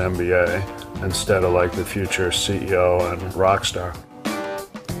worthless MBA instead of like the future CEO and rock star.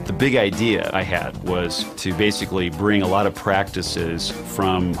 The big idea I had was to basically bring a lot of practices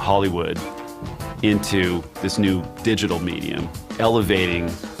from Hollywood into this new digital medium, elevating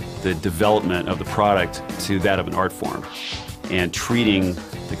the development of the product to that of an art form and treating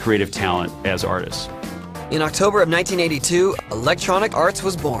the creative talent as artists. In October of 1982, Electronic Arts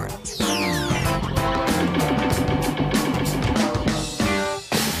was born.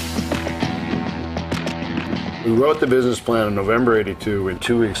 We wrote the business plan in November '82, and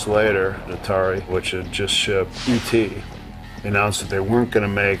 2 weeks later, Atari, which had just shipped ET, announced that they weren't going to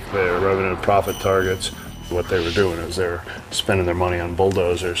make their revenue and profit targets. What they were doing is they were spending their money on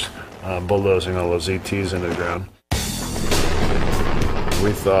bulldozers, bulldozing all those ETs into the ground.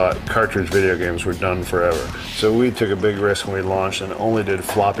 We thought cartridge video games were done forever. So we took a big risk when we launched and only did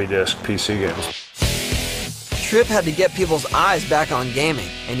floppy disk PC games. Tripp had to get people's eyes back on gaming,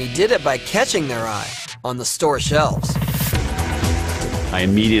 and he did it by catching their eye on the store shelves. I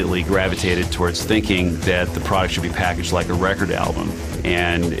immediately gravitated towards thinking that the product should be packaged like a record album.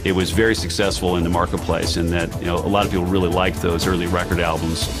 And it was very successful in the marketplace in that a lot of people really liked those early record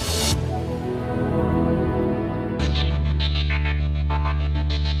albums.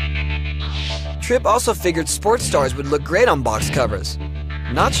 Tripp also figured sports stars would look great on box covers.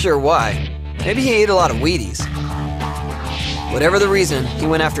 Not sure why. Maybe he ate a lot of Wheaties. Whatever the reason, he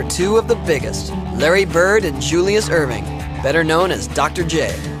went after two of the biggest, Larry Bird and Julius Erving, better known as Dr.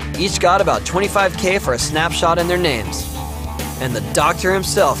 J. Each got about $25K for a snapshot in their names. And the doctor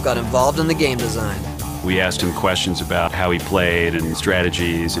himself got involved in the game design. We asked him questions about how he played and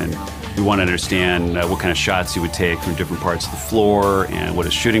strategies, and we wanted to understand what kind of shots he would take from different parts of the floor and what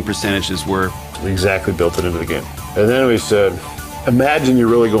his shooting percentages were. We exactly built it into the game. And then we said, imagine you're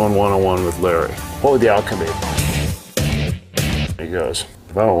really going one-on-one with Larry. What would the outcome be? He goes,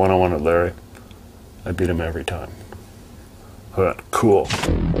 if I went one-on-one with Larry, I beat him every time. But cool.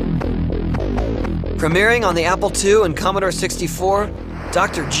 Premiering on the Apple II and Commodore 64,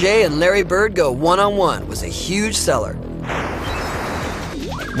 Dr. J and Larry Bird go one-on-one was a huge seller.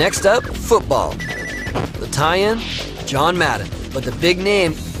 Next up, football. The tie-in, John Madden, but the big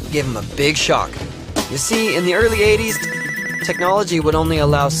name gave him a big shock. You see, in the early 80s, technology would only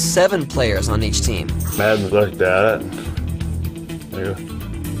allow 7 players on each team. Madden looked at it.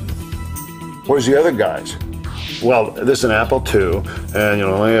 Where's the other guys? Well, this is an Apple II, and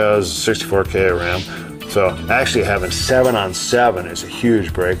only has 64K of RAM. So actually having 7-on-7 is a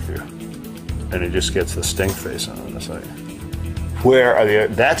huge breakthrough. And he just gets the stink face on it. It's like, where are the?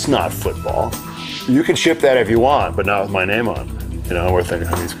 That's not football. You can ship that if you want, but not with my name on it. We're thinking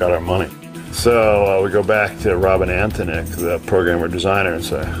he's got our money. So we go back to Robin Antonick, the programmer designer, and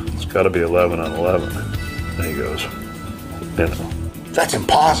say, it's got to be 11-on-11. And he goes, that's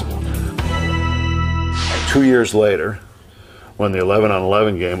impossible. 2 years later, when the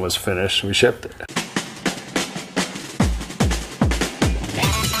 11-on-11 game was finished, we shipped it.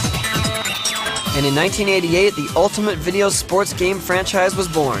 And in 1988, the ultimate video sports game franchise was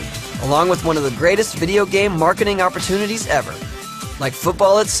born, along with one of the greatest video game marketing opportunities ever. Like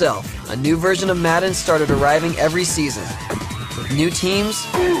football itself, a new version of Madden started arriving every season. with new teams,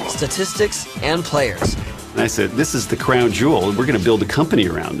 statistics, and players. And I said, this is the crown jewel. We're going to build a company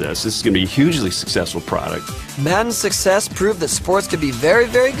around this. This is going to be a hugely successful product. Madden's success proved that sports could be very,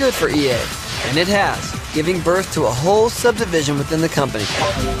 very good for EA. And it has, giving birth to a whole subdivision within the company.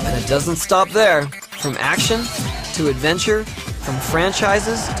 And it doesn't stop there. From action to adventure, from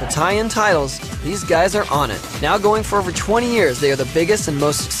franchises to tie-in titles, these guys are on it. Now going for over 20 years, they are the biggest and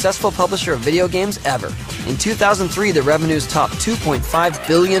most successful publisher of video games ever. In 2003, the revenues topped $2.5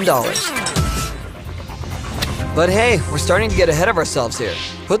 billion. But hey, we're starting to get ahead of ourselves here.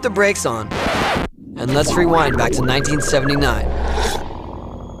 Put the brakes on, and let's rewind back to 1979.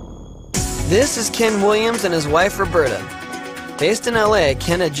 This is Ken Williams and his wife Roberta. Based in LA,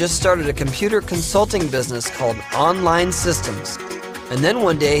 Ken had just started a computer consulting business called Online Systems. And then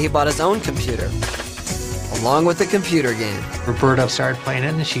one day he bought his own computer, along with a computer game. Roberta started playing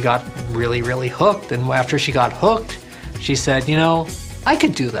it and she got really, really hooked. And after she got hooked, she said, you know, I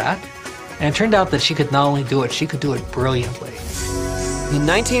could do that. And it turned out that she could not only do it, she could do it brilliantly. In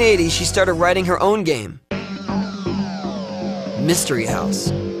 1980, she started writing her own game, Mystery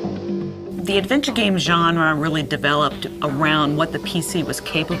House. The adventure game genre really developed around what the PC was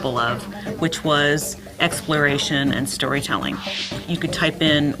capable of, which was exploration and storytelling. You could type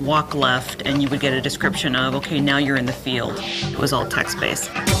in walk left and you would get a description of, okay, now you're in the field. It was all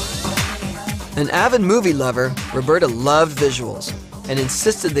text-based. An avid movie lover, Roberta loved visuals and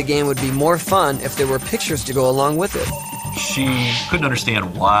insisted the game would be more fun if there were pictures to go along with it. She couldn't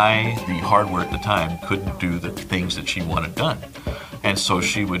understand why the hardware at the time couldn't do the things that she wanted done. And so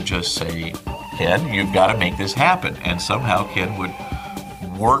she would just say, Ken, you've got to make this happen. And somehow Ken would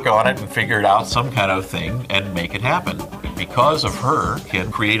work on it and figure it out some kind of thing and make it happen. Because of her,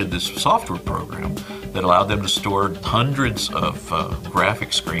 Ken created this software program that allowed them to store hundreds of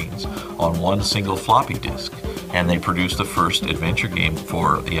graphic screens on one single floppy disk. And they produced the first adventure game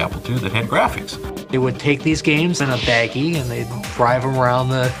for the Apple II that had graphics. They would take these games in a baggie and they'd drive them around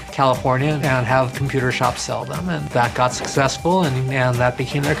California and have computer shops sell them. And that got successful and that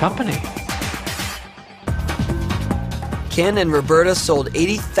became their company. Ken and Roberta sold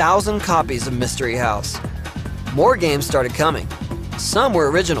 80,000 copies of Mystery House. More games started coming. Some were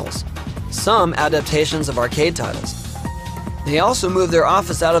originals, some adaptations of arcade titles. They also moved their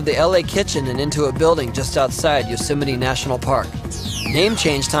office out of the LA kitchen and into a building just outside Yosemite National Park. Name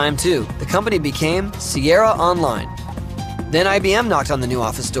change time too. The company became Sierra Online. Then IBM knocked on the new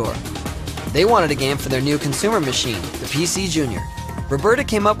office door. They wanted a game for their new consumer machine, the PC Junior. Roberta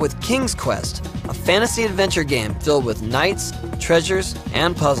came up with King's Quest, a fantasy adventure game filled with knights, treasures,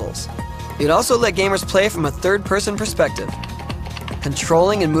 and puzzles. It also let gamers play from a third-person perspective,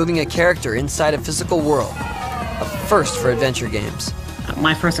 controlling and moving a character inside a physical world. A first for adventure games.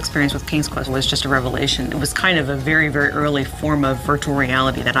 My first experience with King's Quest was just a revelation. It was kind of a very, very early form of virtual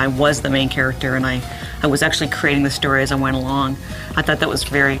reality that I was the main character and I was actually creating the story as I went along. I thought that was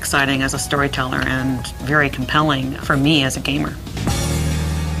very exciting as a storyteller and very compelling for me as a gamer.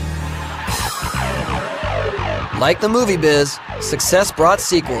 Like the movie biz, success brought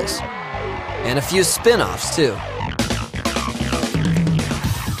sequels. And a few spin-offs too.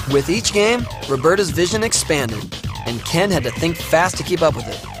 With each game, Roberta's vision expanded, and Ken had to think fast to keep up with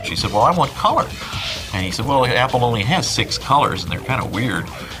it. She said, well, I want color. And he said, well, Apple only has 6 colors, and they're kind of weird.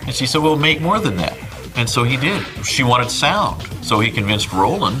 And she said, well, make more than that. And so he did. She wanted sound. So he convinced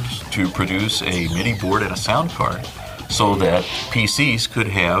Roland to produce a MIDI board and a sound card so that PCs could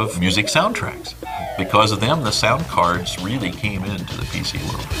have music soundtracks. Because of them, the sound cards really came into the PC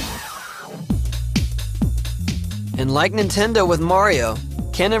world. And like Nintendo with Mario,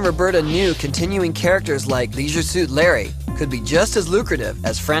 Ken and Roberta knew continuing characters like Leisure Suit Larry could be just as lucrative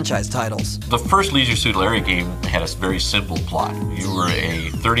as franchise titles. The first Leisure Suit Larry game had a very simple plot. You were a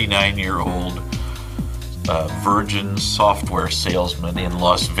 39-year-old Virgin software salesman in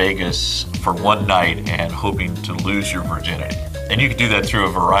Las Vegas for one night and hoping to lose your virginity. And you could do that through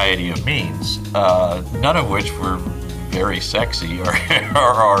a variety of means, none of which were very sexy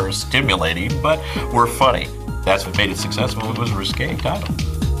or stimulating, but were funny. That's what made it successful. It was a risque title.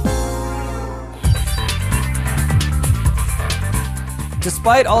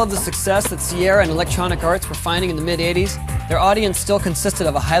 Despite all of the success that Sierra and Electronic Arts were finding in the mid-80s, their audience still consisted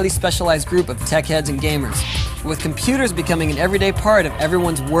of a highly specialized group of tech heads and gamers. With computers becoming an everyday part of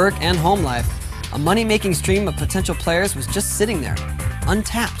everyone's work and home life, a money-making stream of potential players was just sitting there,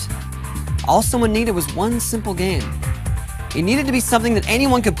 untapped. All someone needed was one simple game. It needed to be something that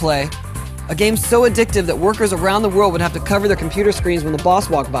anyone could play, a game so addictive that workers around the world would have to cover their computer screens when the boss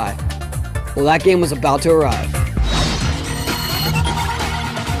walked by. Well, that game was about to arrive.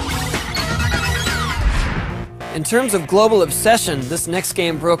 In terms of global obsession, this next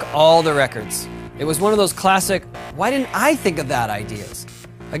game broke all the records. It was one of those classic, why didn't I think of that ideas?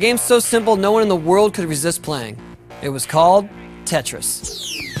 A game so simple no one in the world could resist playing. It was called Tetris.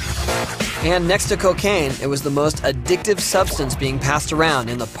 And next to cocaine, it was the most addictive substance being passed around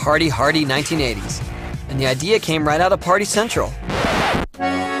in the party-hardy 1980s. And the idea came right out of Party Central.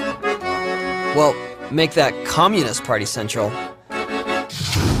 Well, make that Communist Party Central.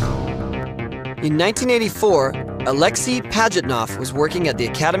 In 1984, Alexei Pajitnov was working at the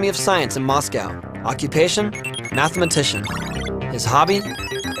Academy of Science in Moscow. Occupation? Mathematician. His hobby?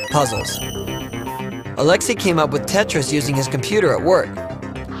 Puzzles. Alexei came up with Tetris using his computer at work.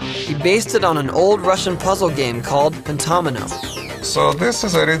 He based it on an old Russian puzzle game called Pentomino. So this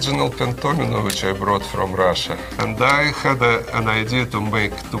is original Pentomino which I brought from Russia. And I had an idea to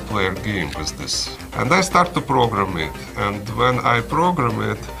make two-player game with this. And I start to program it. And when I program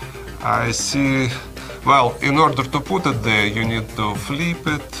it, I see, well, in order to put it there, you need to flip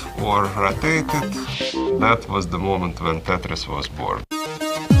it or rotate it. That was the moment when Tetris was born.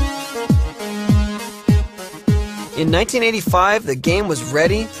 In 1985, the game was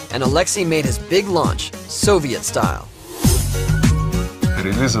ready, and Alexei made his big launch, Soviet style.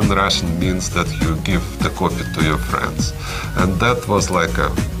 Release in Russian means that you give the copy to your friends. And that was like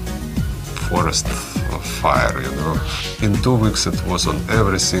a forest of fire, you know. In 2 weeks it was on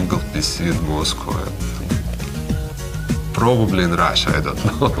every single PC in Moscow and probably in Russia, I don't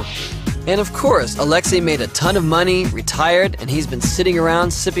know. And of course, Alexei made a ton of money, retired, and he's been sitting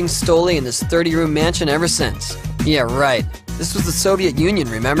around sipping Stoli in this 30-room mansion ever since. Yeah, right. This was the Soviet Union,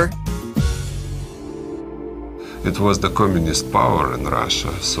 remember? It was the communist power in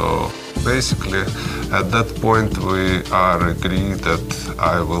Russia, so basically at that point we are agreed that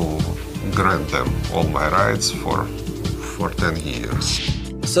I will grant them all my rights for 10 years.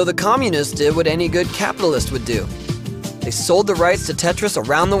 So the communists did what any good capitalist would do. They sold the rights to Tetris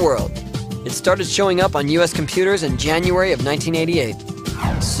around the world. It started showing up on US computers in January of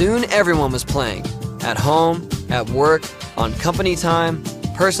 1988. Soon everyone was playing. At home, at work, on company time,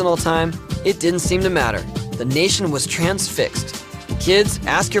 personal time, it didn't seem to matter. The nation was transfixed. Kids,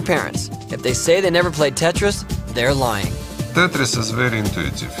 ask your parents. If they say they never played Tetris, they're lying. Tetris is very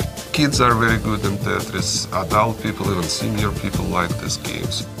intuitive. Kids are very good in Tetris. Adult people, even senior people like these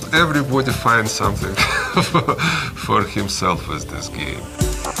games. Everybody finds something for himself with this game.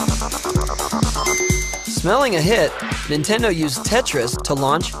 Smelling a hit, Nintendo used Tetris to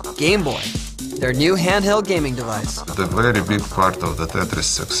launch Game Boy, their new handheld gaming device. The very big part of the Tetris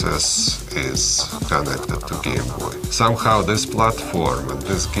success is connected to Game Boy. Somehow this platform and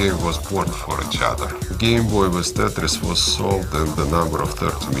this game was born for each other. Game Boy with Tetris was sold in the number of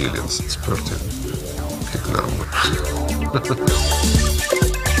 30 million. It's a pretty big number.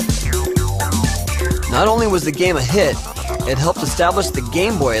 Not only was the game a hit, it helped establish the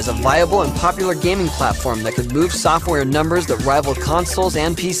Game Boy as a viable and popular gaming platform that could move software in numbers that rivaled consoles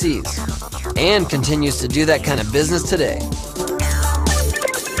and PCs. And continues to do that kind of business today.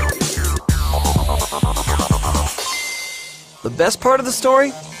 The best part of the story?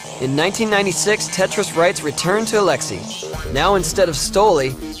 In 1996, Tetris rights returned to Alexei. Now instead of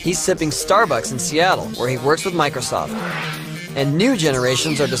Stoli, he's sipping Starbucks in Seattle, where he works with Microsoft. And new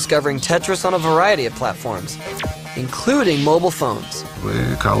generations are discovering Tetris on a variety of platforms, including mobile phones.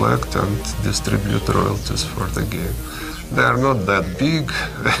 We collect and distribute royalties for the game. They are not that big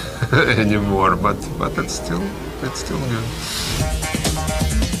anymore, but it's still good.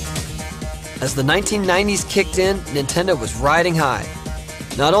 As the 1990s kicked in, Nintendo was riding high.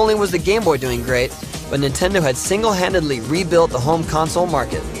 Not only was the Game Boy doing great, but Nintendo had single-handedly rebuilt the home console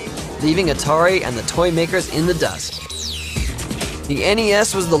market, leaving Atari and the toy makers in the dust. The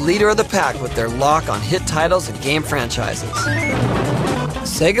NES was the leader of the pack with their lock on hit titles and game franchises.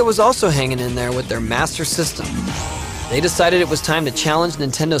 Sega was also hanging in there with their Master System. They decided it was time to challenge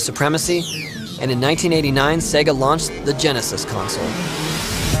Nintendo's supremacy, and in 1989, Sega launched the Genesis console.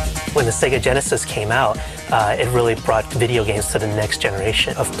 When the Sega Genesis came out, it really brought video games to the next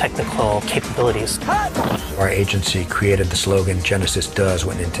generation of technical capabilities. Our agency created the slogan, Genesis does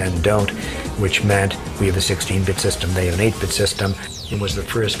what Nintendo don't, which meant we have a 16-bit system, they have an 8-bit system. It was the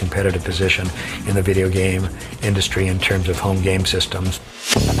first competitive position in the video game industry in terms of home game systems.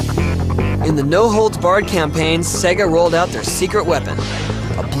 In the No Holds Barred campaign, Sega rolled out their secret weapon,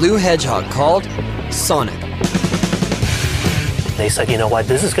 a blue hedgehog called Sonic. They said, you know what,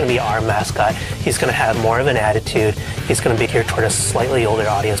 this is going to be our mascot. He's going to have more of an attitude. He's going to be geared toward a slightly older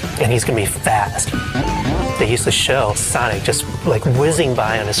audience, and he's going to be fast. they used to show Sonic just like whizzing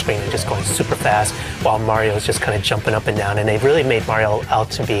by on the screen and just going super fast while Mario was just kind of jumping up and down. And they really made Mario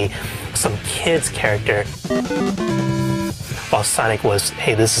out to be some kid's character, while Sonic was,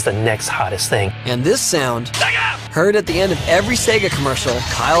 hey, this is the next hottest thing. And this sound, heard at the end of every Sega commercial,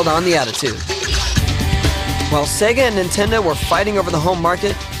 piled on the attitude. While Sega and Nintendo were fighting over the home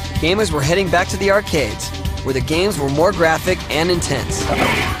market, gamers were heading back to the arcades, where the games were more graphic and intense.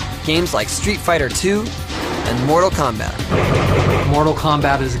 Games like Street Fighter II and Mortal Kombat. Mortal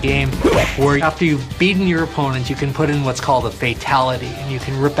Kombat is a game where after you've beaten your opponent, you can put in what's called a fatality, and you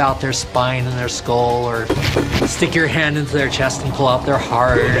can rip out their spine and their skull, or stick your hand into their chest and pull out their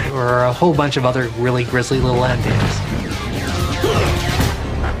heart, or a whole bunch of other really grisly little endings.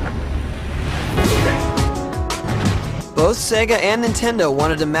 Both Sega and Nintendo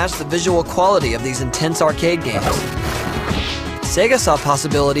wanted to match the visual quality of these intense arcade games. Sega saw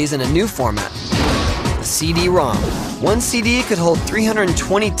possibilities in a new format, the CD-ROM. One CD could hold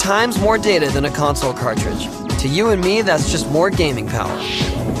 320 times more data than a console cartridge. To you and me, that's just more gaming power.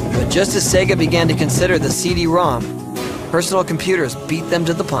 But just as Sega began to consider the CD-ROM, personal computers beat them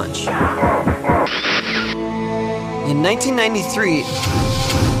to the punch. In 1993,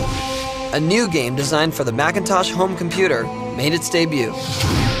 a new game designed for the Macintosh home computer made its debut.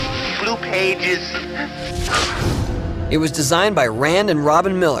 Blue pages. It was designed by Rand and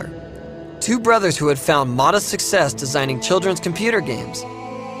Robin Miller, two brothers who had found modest success designing children's computer games.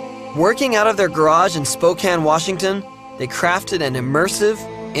 Working out of their garage in Spokane, Washington, they crafted an immersive,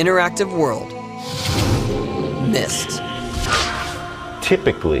 interactive world. Myst.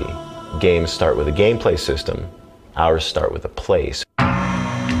 Typically, games start with a gameplay system. Ours start with a place.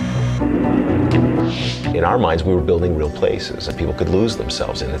 In our minds, we were building real places that people could lose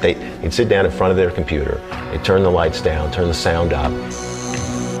themselves in. That they'd sit down in front of their computer, they'd turn the lights down, turn the sound up,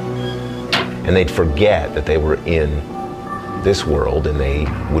 and they'd forget that they were in this world, and they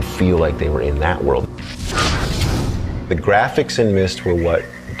would feel like they were in that world. The graphics in Myst were what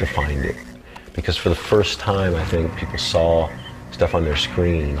defined it, because for the first time, I think people saw stuff on their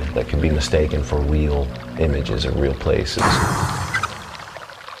screen that could be mistaken for real images or real places.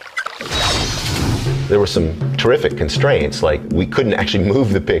 There were some terrific constraints, like we couldn't actually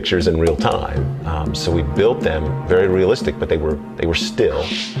move the pictures in real time. So we built them very realistic, but they were still.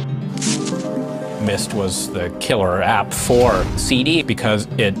 Myst was the killer app for CD because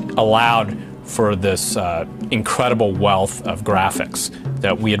it allowed for this incredible wealth of graphics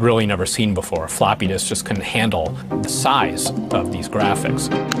that we had really never seen before. Floppy disks just couldn't handle the size of these graphics.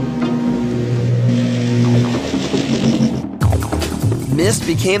 Myst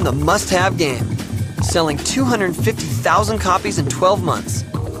became the must-have game, selling 250,000 copies in 12 months.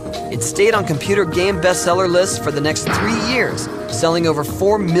 It stayed on computer game bestseller lists for the next 3 years, selling over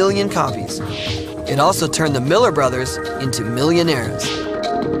 4 million copies. It also turned the Miller brothers into millionaires.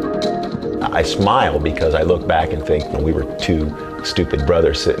 I smile because I look back and think, well, we were two stupid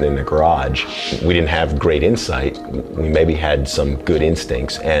brothers sitting in the garage. We didn't have great insight. We maybe had some good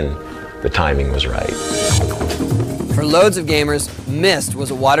instincts, and the timing was right. For loads of gamers, Myst was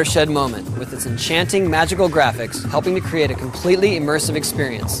a watershed moment, with its enchanting, magical graphics helping to create a completely immersive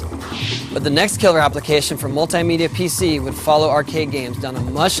experience. But the next killer application for multimedia PC would follow arcade games down a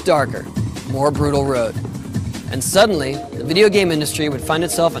much darker, more brutal road. And suddenly, the video game industry would find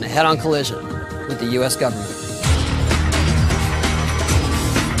itself in a head-on collision with the US government.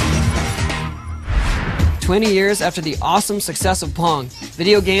 20 years after the awesome success of Pong,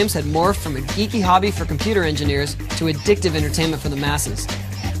 video games had morphed from a geeky hobby for computer engineers to addictive entertainment for the masses.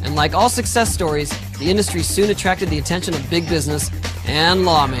 And like all success stories, the industry soon attracted the attention of big business and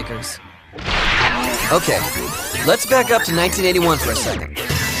lawmakers. Okay, let's back up to 1981 for a second.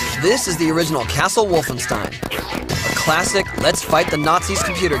 This is the original Castle Wolfenstein, a classic let's fight the Nazis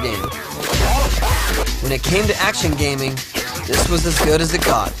computer game. When it came to action gaming, this was as good as it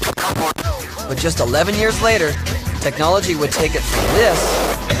got. But just 11 years later, technology would take it from this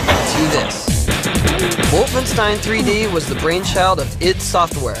to this. Wolfenstein 3D was the brainchild of id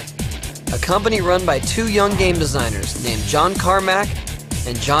Software, a company run by two young game designers named John Carmack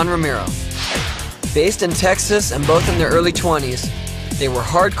and John Romero. Based in Texas and both in their early 20s, they were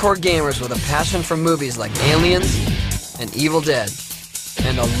hardcore gamers with a passion for movies like Aliens and Evil Dead,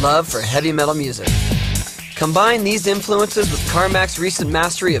 and a love for heavy metal music. Combine these influences with Carmack's recent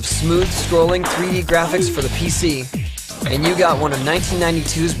mastery of smooth scrolling 3D graphics for the PC, and you got one of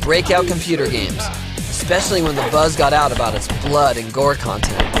 1992's breakout computer games, especially when the buzz got out about its blood and gore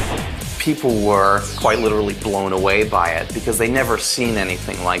content. People were quite literally blown away by it because they'd never seen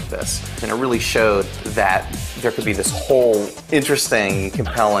anything like this. And it really showed that there could be this whole interesting,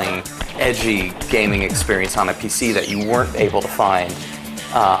 compelling, edgy gaming experience on a PC that you weren't able to find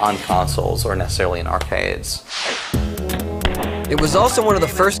on consoles or necessarily in arcades. It was also one of the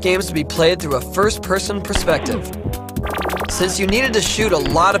first games to be played through a first-person perspective. Since you needed to shoot a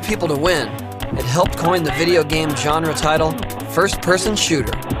lot of people to win, it helped coin the video game genre title, first-person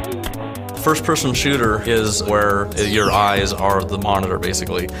shooter. First-person shooter is where your eyes are the monitor,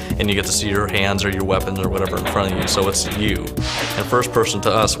 basically, and you get to see your hands or your weapons or whatever in front of you, so it's you. And first-person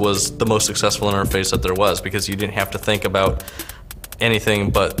to us was the most successful interface that there was, because you didn't have to think about anything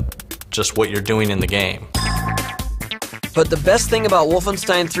but just what you're doing in the game. But the best thing about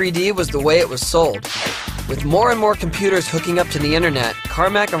Wolfenstein 3D was the way it was sold. With more and more computers hooking up to the internet,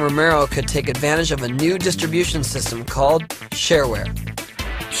 Carmack and Romero could take advantage of a new distribution system called shareware.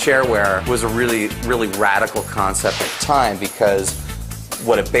 Shareware was a really radical concept at the time, because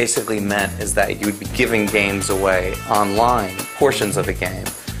what it basically meant is that you would be giving games away online, portions of the game,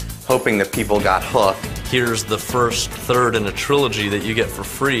 hoping that people got hooked. Here's the first third in a trilogy that you get for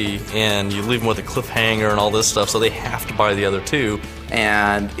free, and you leave them with a cliffhanger and all this stuff, so they have to buy the other two.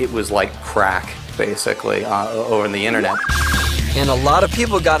 And it was like crack, basically, over the internet. And a lot of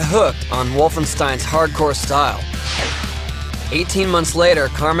people got hooked on Wolfenstein's hardcore style. 18 months later,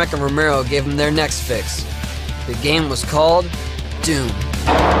 Carmack and Romero gave them their next fix. The game was called Doom.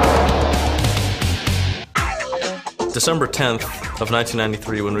 December 10th of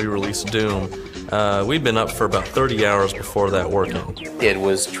 1993, when we released Doom, we'd been up for about 30 hours before that working. It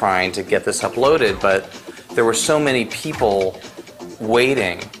was trying to get this uploaded, but there were so many people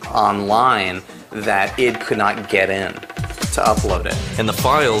waiting online that id could not get in to upload it. And the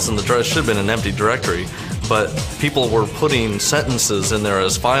files in the drive should have been an empty directory, but people were putting sentences in there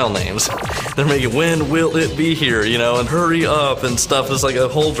as file names. They're making, when will it be here, you know, and hurry up and stuff. It's like a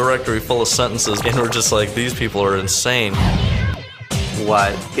whole directory full of sentences, and we're just like, these people are insane.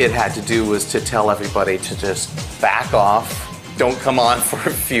 What it had to do was to tell everybody to just back off, don't come on for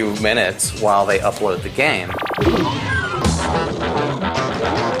a few minutes while they upload the game.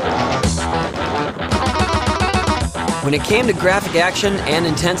 When it came to graphic action and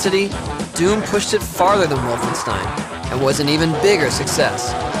intensity, Doom pushed it farther than Wolfenstein and was an even bigger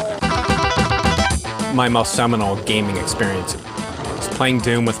success. My most seminal gaming experience was playing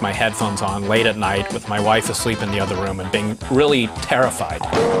Doom with my headphones on late at night with my wife asleep in the other room and being really terrified.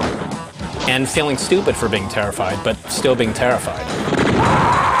 And feeling stupid for being terrified, but still being terrified.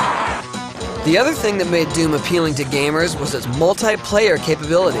 The other thing that made Doom appealing to gamers was its multiplayer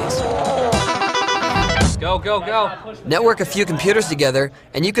capabilities. Go, go, go. Network a few computers together,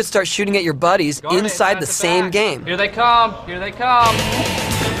 and you could start shooting at your buddies inside the same game. Here they come, here they come.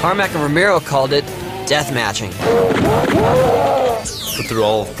 Carmack and Romero called it deathmatching. But through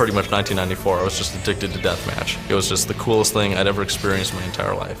all of pretty much 1994, I was just addicted to deathmatch. It was just the coolest thing I'd ever experienced in my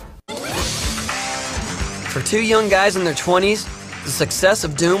entire life. For two young guys in their 20s, the success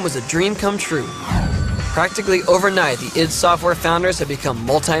of Doom was a dream come true. Practically overnight, the id Software founders had become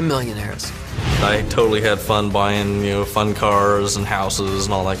multi-millionaires. I totally had fun buying, you know, fun cars and houses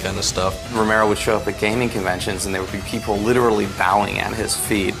and all that kind of stuff. Romero would show up at gaming conventions and there would be people literally bowing at his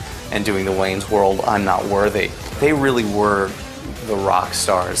feet and doing the Wayne's World, I'm not worthy. They really were the rock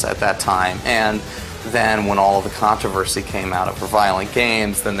stars at that time. And then when all of the controversy came out of for violent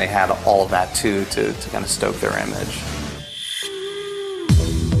games, then they had all of that too to kind of stoke their image.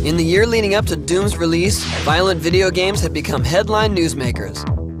 In the year leading up to Doom's release, violent video games had become headline newsmakers.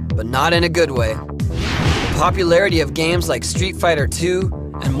 But not in a good way. The popularity of games like Street Fighter II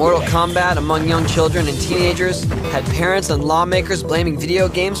and Mortal Kombat among young children and teenagers had parents and lawmakers blaming video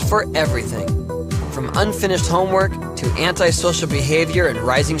games for everything, from unfinished homework to antisocial behavior and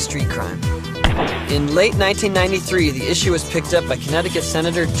rising street crime. In late 1993, the issue was picked up by Connecticut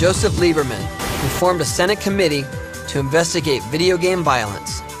Senator Joseph Lieberman, who formed a Senate committee to investigate video game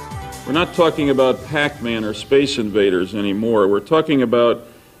violence. We're not talking about Pac-Man or Space Invaders anymore. We're talking about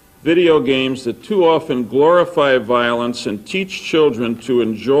video games that too often glorify violence and teach children to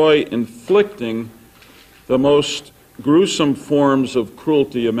enjoy inflicting the most gruesome forms of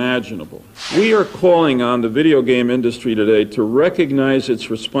cruelty imaginable. We are calling on the video game industry today to recognize its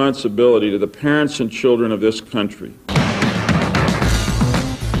responsibility to the parents and children of this country.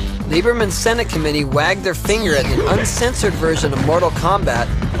 Lieberman's Senate committee wagged their finger at the uncensored version of Mortal Kombat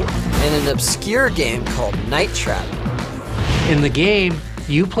and an obscure game called Night Trap. In the game,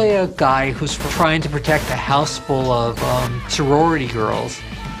 you play a guy who's trying to protect a house full of sorority girls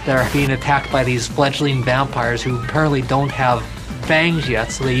that are being attacked by these fledgling vampires who apparently don't have fangs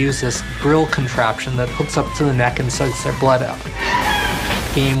yet, so they use this grill contraption that hooks up to the neck and sucks their blood out.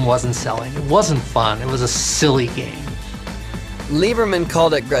 game wasn't selling. It wasn't fun. It was a silly game. Lieberman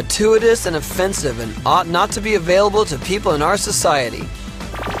called it gratuitous and offensive and ought not to be available to people in our society.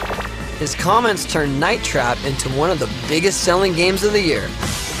 His comments turned Night Trap into one of the biggest selling games of the year.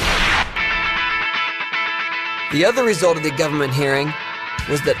 The other result of the government hearing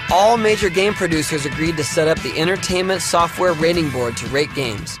was that all major game producers agreed to set up the Entertainment Software Rating Board to rate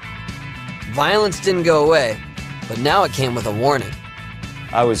games. Violence didn't go away, but now it came with a warning.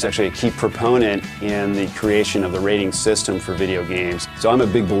 I was actually a key proponent in the creation of the rating system for video games. So I'm a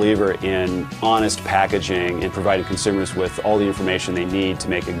big believer in honest packaging and providing consumers with all the information they need to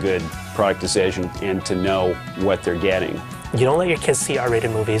make a good product decision and to know what they're getting. You don't let your kids see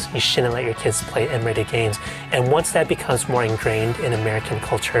R-rated movies. You shouldn't let your kids play M-rated games. And once that becomes more ingrained in American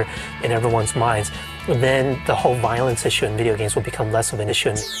culture, in everyone's minds, then the whole violence issue in video games will become less of an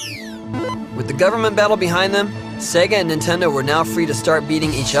issue. With the government battle behind them, Sega and Nintendo were now free to start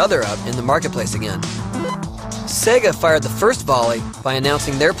beating each other up in the marketplace again. Sega fired the first volley by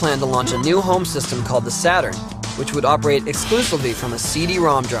announcing their plan to launch a new home system called the Saturn, which would operate exclusively from a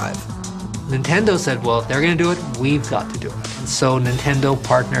CD-ROM drive. Nintendo said, well, if they're going to do it, we've got to do it. And so Nintendo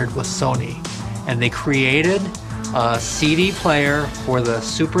partnered with Sony, and they created a CD player for the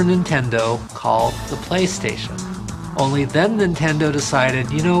Super Nintendo called the PlayStation. Only then Nintendo decided,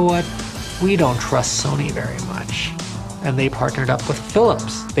 you know what, we don't trust Sony very much. And they partnered up with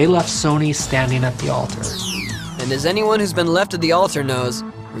Philips. They left Sony standing at the altar. And as anyone who's been left at the altar knows,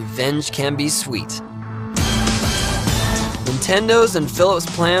 revenge can be sweet. Nintendo's and Philips'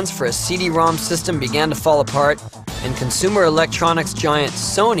 plans for a CD-ROM system began to fall apart, and consumer electronics giant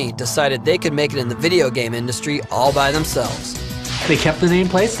Sony decided they could make it in the video game industry all by themselves. They kept the name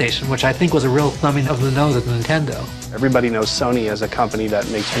PlayStation, which I think was a real thumbing of the nose at Nintendo. Everybody knows Sony as a company that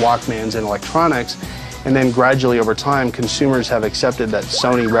makes Walkmans and electronics, and then gradually over time, consumers have accepted that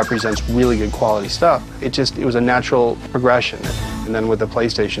Sony represents really good quality stuff. It was a natural progression. And then with the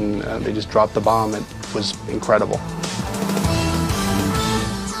PlayStation, they just dropped the bomb. It was incredible.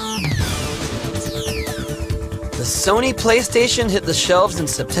 The Sony PlayStation hit the shelves in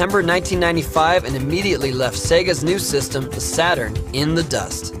September 1995 and immediately left Sega's new system, the Saturn, in the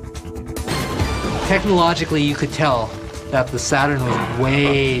dust. Technologically, you could tell that the Saturn was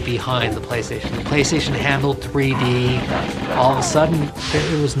way behind the PlayStation. The PlayStation handled 3D. All of a sudden,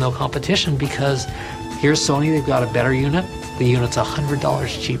 there was no competition because here's Sony, they've got a better unit. The unit's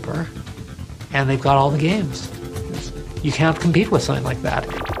 $100 cheaper, and they've got all the games. You can't compete with something like that.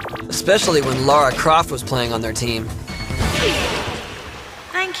 Especially when Lara Croft was playing on their team.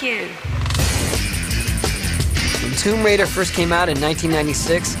 Thank you. When Tomb Raider first came out in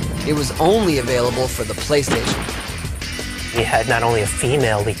 1996, it was only available for the PlayStation. We had not only a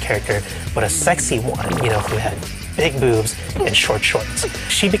female lead character, but a sexy one, who had big boobs and short shorts.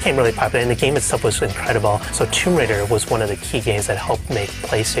 She became really popular, and the game itself was incredible. So Tomb Raider was one of the key games that helped make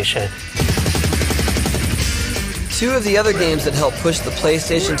PlayStation. Two of the other games that helped push the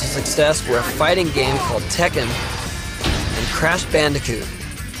PlayStation to success were a fighting game called Tekken and Crash Bandicoot.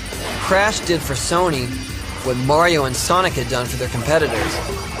 Crash did for Sony what Mario and Sonic had done for their competitors,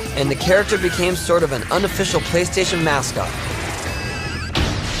 and the character became sort of an unofficial PlayStation mascot.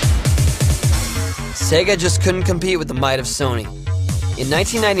 Sega just couldn't compete with the might of Sony. In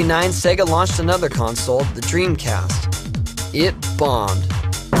 1999, Sega launched another console, the Dreamcast. It bombed.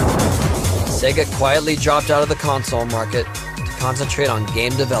 Sega quietly dropped out of the console market to concentrate on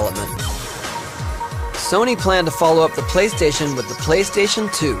game development. Sony planned to follow up the PlayStation with the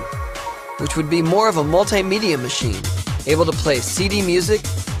PlayStation 2, which would be more of a multimedia machine, able to play CD music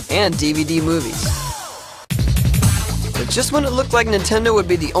and DVD movies. But just when it looked like Nintendo would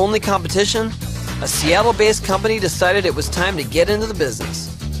be the only competition, a Seattle-based company decided it was time to get into the business.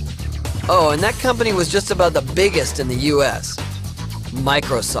 Oh, and that company was just about the biggest in the US,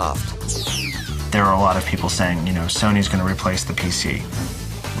 Microsoft. There were a lot of people saying, Sony's going to replace the PC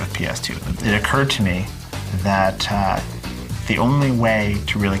with PS2. It occurred to me that the only way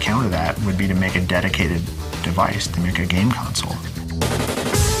to really counter that would be to make a dedicated device, to make a game console.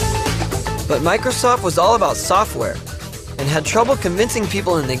 But Microsoft was all about software and had trouble convincing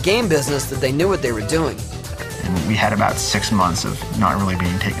people in the game business that they knew what they were doing. And we had about 6 months of not really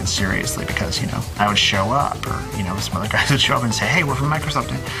being taken seriously because, I would show up or, some other guys would show up and say, hey, we're from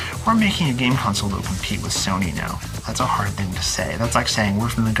Microsoft and we're making a game console that will compete with Sony now. That's a hard thing to say. That's like saying we're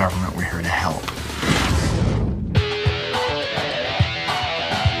from the government, we're here to help.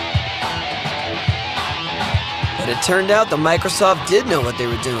 But it turned out that Microsoft did know what they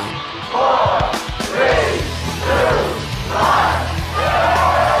were doing. 4, 3, 2, 1.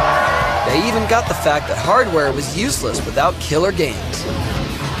 They even got the fact that hardware was useless without killer games.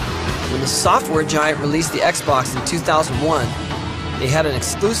 When the software giant released the Xbox in 2001, they had an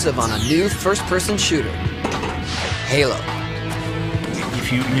exclusive on a new first-person shooter, Halo.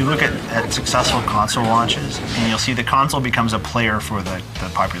 If you look at successful console launches, and you'll see the console becomes a player for the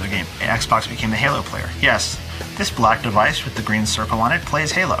popular game. Xbox became the Halo player. Yes, this black device with the green circle on it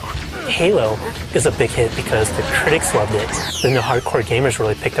plays Halo. Halo is a big hit because the critics loved it, then the hardcore gamers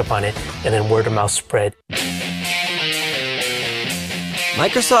really picked up on it, and then word of mouth spread.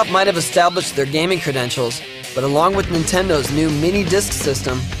 Microsoft might have established their gaming credentials, but along with Nintendo's new mini disc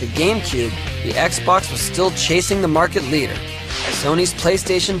system, the GameCube, the Xbox was still chasing the market leader, Sony's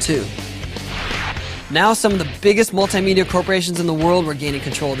PlayStation 2. Now some of the biggest multimedia corporations in the world were gaining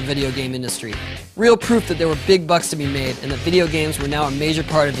control of the video game industry. Real proof that there were big bucks to be made and that video games were now a major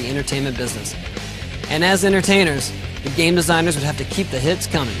part of the entertainment business. And as entertainers, the game designers would have to keep the hits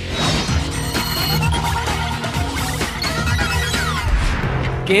coming.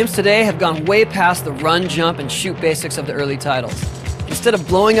 Games today have gone way past the run, jump, and shoot basics of the early titles. Instead of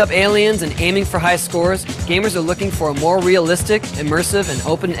blowing up aliens and aiming for high scores, gamers are looking for a more realistic, immersive, and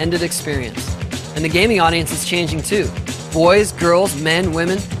open-ended experience. And the gaming audience is changing too. Boys, girls, men,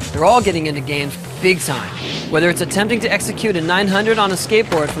 women, they're all getting into games big time. Whether it's attempting to execute a 900 on a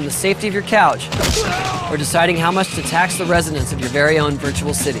skateboard from the safety of your couch, or deciding how much to tax the residents of your very own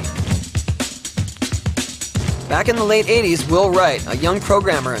virtual city. Back in the late 80s, Will Wright, a young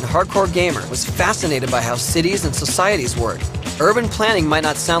programmer and hardcore gamer, was fascinated by how cities and societies work. Urban planning might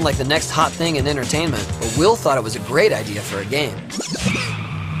not sound like the next hot thing in entertainment, but Will thought it was a great idea for a game.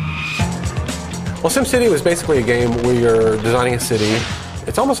 Well, SimCity was basically a game where you're designing a city.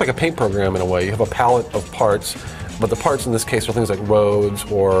 It's almost like a paint program in a way. You have a palette of parts, but the parts in this case are things like roads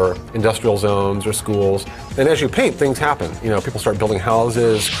or industrial zones or schools. And as you paint, things happen. You know, people start building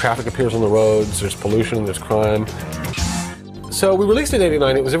houses, traffic appears on the roads, there's pollution, there's crime. So we released it in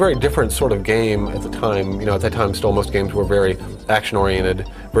 '89. It was a very different sort of game at the time. You know, at that time, still most games were very action-oriented,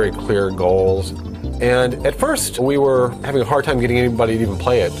 very clear goals. And at first, we were having a hard time getting anybody to even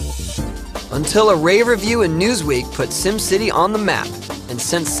play it. Until a rave review in Newsweek put SimCity on the map and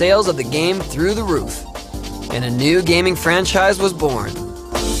sent sales of the game through the roof. And a new gaming franchise was born.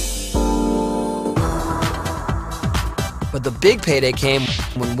 But the big payday came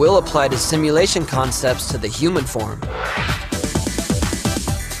when Will applied his simulation concepts to the human form.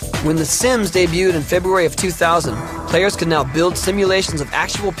 When The Sims debuted in February of 2000, players could now build simulations of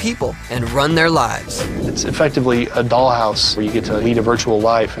actual people and run their lives. It's effectively a dollhouse where you get to lead a virtual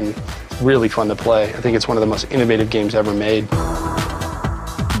life, and really fun to play. I think it's one of the most innovative games ever made.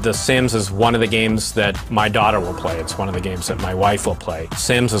 The Sims is one of the games that my daughter will play. It's one of the games that my wife will play.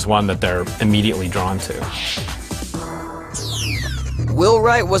 Sims is one that they're immediately drawn to. Will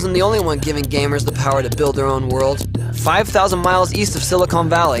Wright wasn't the only one giving gamers the power to build their own world. 5,000 miles east of Silicon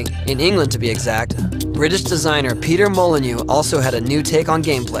Valley, in England to be exact, British designer Peter Molyneux also had a new take on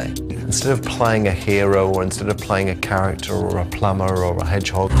gameplay. Instead of playing a hero, or instead of playing a character or a plumber or a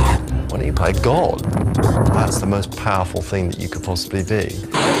hedgehog, why don't you play God? That's the most powerful thing that you could possibly be.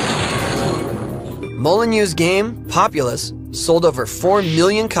 Molyneux's game, Populous, sold over 4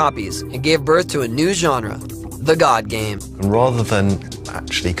 million copies and gave birth to a new genre, the God game. And rather than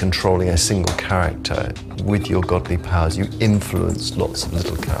actually controlling a single character, with your godly powers, you influence lots of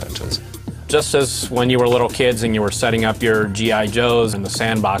little characters. Just as when you were little kids and you were setting up your G.I. Joes in the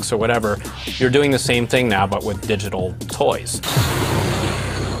sandbox or whatever, you're doing the same thing now, but with digital toys.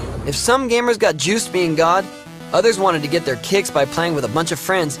 If some gamers got juiced being God, others wanted to get their kicks by playing with a bunch of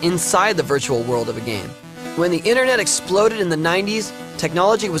friends inside the virtual world of a game. When the internet exploded in the 90s,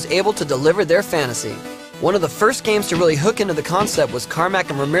 technology was able to deliver their fantasy. One of the first games to really hook into the concept was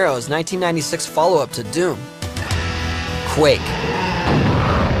Carmack and Romero's 1996 follow-up to Doom, Quake.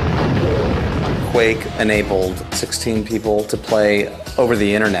 Quake enabled 16 people to play over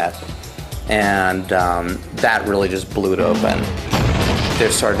the internet, and that really just blew it open. There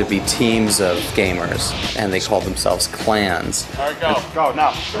started to be teams of gamers, and they called themselves clans. All right, go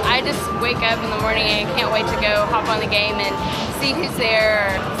now. I just wake up in the morning and can't wait to go hop on the game and see who's there,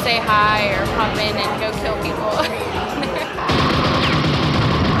 or say hi, or pop in and go kill people.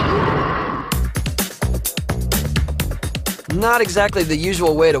 Not exactly the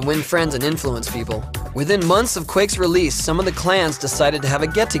usual way to win friends and influence people. Within months of Quake's release, some of the clans decided to have a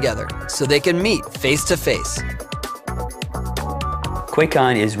get-together so they could meet face-to-face.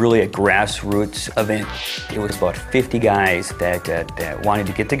 QuakeCon is really a grassroots event. It was about 50 guys that wanted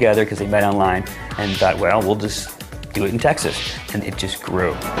to get together because they met online and thought, well, we'll just do it in Texas. And it just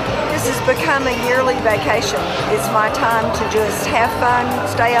grew. This has become a yearly vacation. It's my time to just have fun,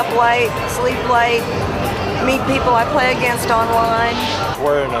 stay up late, sleep late, meet people I play against online.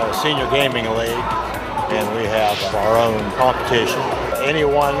 We're in a senior gaming league, and we have our own competition.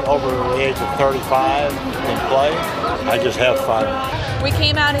 Anyone over the age of 35 can play. I just have fun. We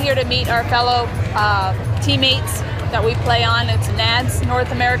came out here to meet our fellow teammates that we play on. It's NADS,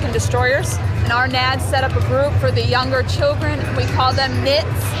 North American Destroyers. And our NADS set up a group for the younger children. We call them NITS,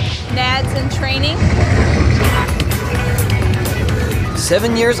 NADS in Training.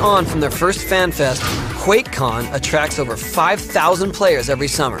 7 years on from their first fan fest, QuakeCon attracts over 5,000 players every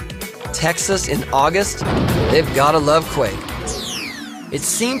summer. Texas in August, they've gotta love Quake. It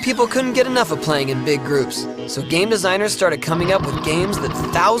seemed people couldn't get enough of playing in big groups, so game designers started coming up with games that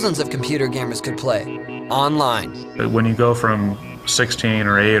thousands of computer gamers could play, online. When you go from 16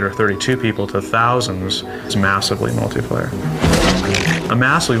 or 8 or 32 people to thousands, it's massively multiplayer. A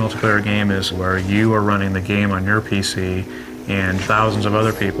massively multiplayer game is where you are running the game on your PC and thousands of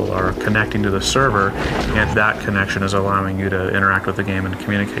other people are connecting to the server, and that connection is allowing you to interact with the game and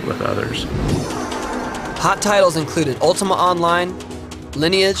communicate with others. Hot titles included Ultima Online,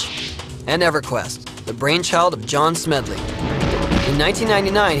 Lineage, and EverQuest, the brainchild of John Smedley. In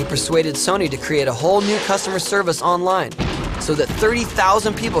 1999, he persuaded Sony to create a whole new customer service online so that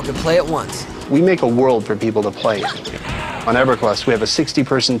 30,000 people could play at once. We make a world for people to play in. On EverQuest, we have a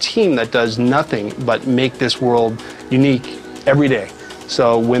 60-person team that does nothing but make this world unique every day.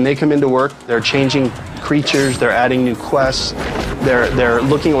 So when they come into work, they're changing creatures, they're adding new quests, they're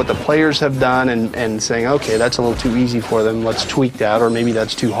looking at what the players have done and saying, okay, that's a little too easy for them, let's tweak that, or maybe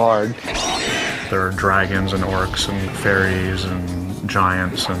that's too hard. There are dragons and orcs and fairies and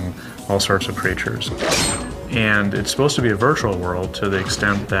giants and all sorts of creatures. And it's supposed to be a virtual world to the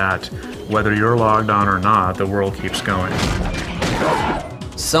extent that whether you're logged on or not, the world keeps going.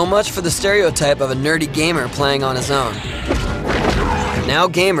 So much for the stereotype of a nerdy gamer playing on his own. Now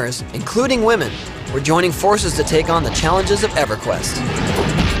gamers, including women, were joining forces to take on the challenges of EverQuest.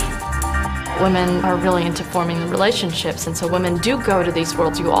 Women are really into forming the relationships, and so women do go to these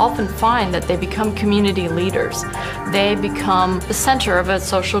worlds. You often find that they become community leaders. They become the center of a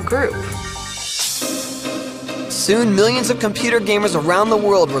social group. Soon, millions of computer gamers around the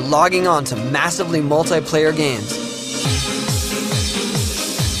world were logging on to massively multiplayer games.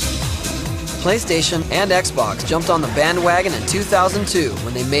 PlayStation and Xbox jumped on the bandwagon in 2002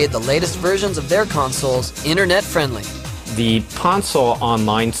 when they made the latest versions of their consoles internet-friendly. The console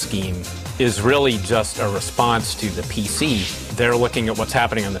online scheme is really just a response to the PC. They're looking at what's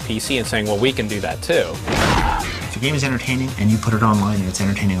happening on the PC and saying, well, we can do that too. If a game is entertaining and you put it online and it's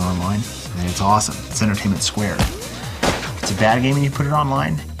entertaining online, then it's awesome. It's entertainment squared. If it's a bad game and you put it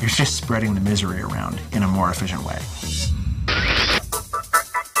online, you're just spreading the misery around in a more efficient way.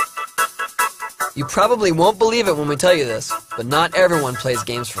 You probably won't believe it when we tell you this, but not everyone plays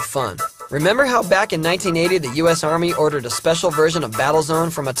games for fun. Remember how back in 1980 the US Army ordered a special version of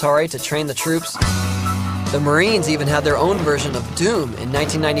Battlezone from Atari to train the troops? The Marines even had their own version of Doom in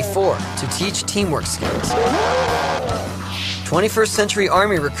 1994 to teach teamwork skills. 21st century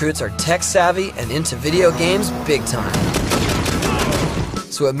Army recruits are tech-savvy and into video games big time.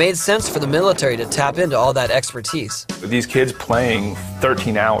 So it made sense for the military to tap into all that expertise. These kids playing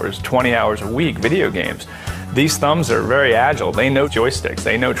 13 hours, 20 hours a week video games, these thumbs are very agile. They know joysticks,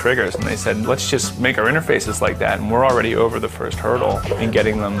 they know triggers, and they said, let's just make our interfaces like that, and we're already over the first hurdle in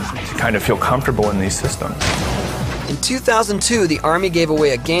getting them to kind of feel comfortable in these systems. In 2002, the Army gave away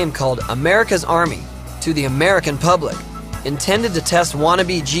a game called America's Army to the American public. Intended to test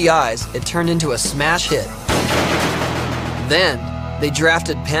wannabe GIs, it turned into a smash hit. Then, they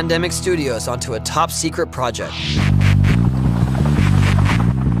drafted Pandemic Studios onto a top-secret project.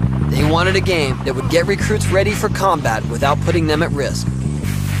 They wanted a game that would get recruits ready for combat without putting them at risk.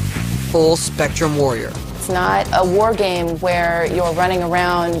 Full Spectrum Warrior. It's not a war game where you're running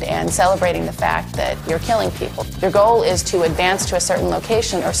around and celebrating the fact that you're killing people. Your goal is to advance to a certain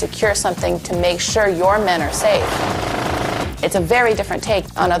location or secure something to make sure your men are safe. It's a very different take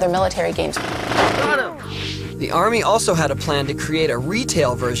on other military games. The Army also had a plan to create a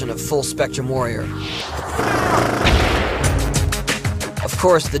retail version of Full Spectrum Warrior. Of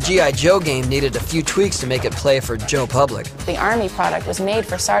course, the G.I. Joe game needed a few tweaks to make it play for Joe Public. The Army product was made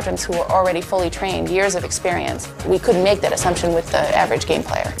for sergeants who were already fully trained, years of experience. We couldn't make that assumption with the average game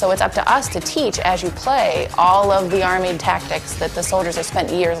player. So it's up to us to teach, as you play, all of the Army tactics that the soldiers have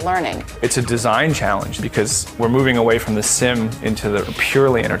spent years learning. It's a design challenge because we're moving away from the sim into the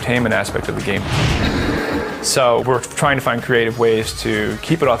purely entertainment aspect of the game. So we're trying to find creative ways to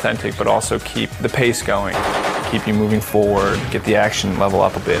keep it authentic, but also keep the pace going. keep you moving forward, get the action level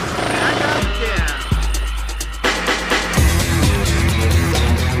up a bit.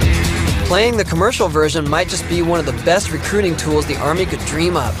 Playing the commercial version might just be one of the best recruiting tools the Army could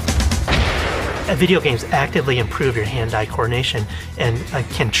dream up. Video games actively improve your hand-eye coordination and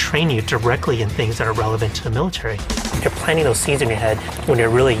can train you directly in things that are relevant to the military. You're planting those seeds in your head when you're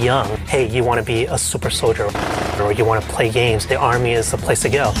really young. Hey, you want to be a super soldier, or you want to play games. The Army is the place to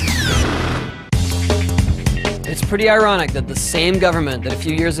go. It's pretty ironic that the same government that a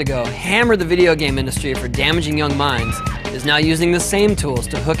few years ago hammered the video game industry for damaging young minds is now using the same tools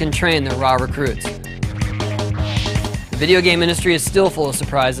to hook and train their raw recruits. The video game industry is still full of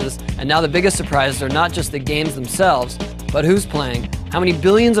surprises, and now the biggest surprises are not just the games themselves, but who's playing, how many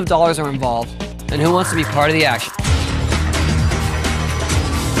billions of dollars are involved, and who wants to be part of the action.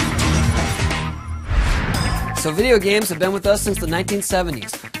 So video games have been with us since the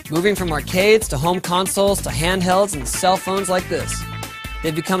 1970s, moving from arcades to home consoles to handhelds and cell phones like this.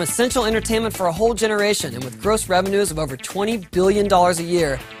 They've become essential entertainment for a whole generation, and with gross revenues of over $20 billion a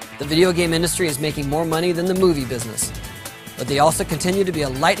year, the video game industry is making more money than the movie business. But they also continue to be a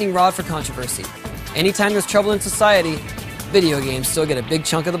lightning rod for controversy. Anytime there's trouble in society, video games still get a big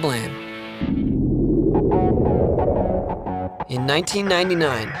chunk of the blame. In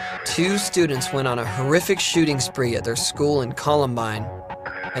 1999, 2 students went on a horrific shooting spree at their school in Columbine.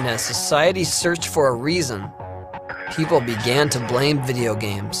 And as society searched for a reason, people began to blame video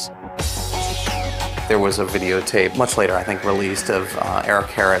games. There was a videotape, much later I think released, of Eric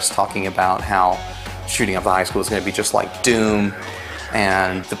Harris talking about how shooting up the high school is going to be just like Doom,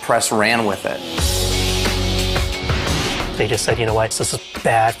 and the press ran with it. They just said, you know what, this is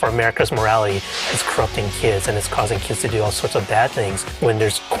bad for America's morality. It's corrupting kids and it's causing kids to do all sorts of bad things when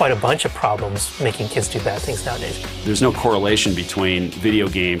there's quite a bunch of problems making kids do bad things nowadays. There's no correlation between video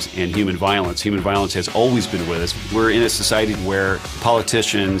games and human violence. Human violence has always been with us. We're in a society where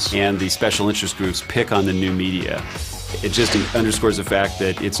politicians and the special interest groups pick on the new media. It just underscores the fact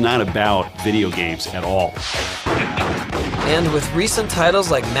that it's not about video games at all. And with recent titles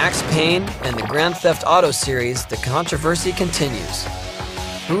like Max Payne and the Grand Theft Auto series, the controversy continues.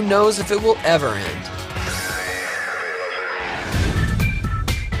 Who knows if it will ever end?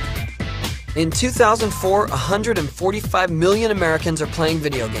 In 2004, 145 million Americans are playing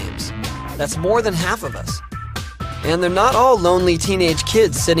video games. That's more than half of us. And they're not all lonely teenage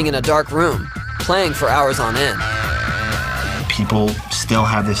kids sitting in a dark room, playing for hours on end. People still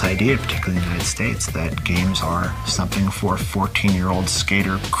have this idea, particularly in the United States, that games are something for 14-year-old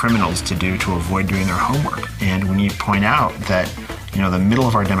skater criminals to do to avoid doing their homework. And when you point out that, the middle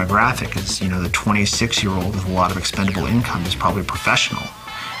of our demographic is, the 26-year-old with a lot of expendable income is probably a professional,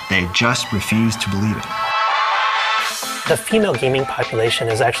 they just refuse to believe it. The female gaming population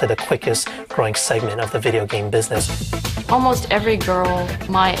is actually the quickest growing segment of the video game business. Almost every girl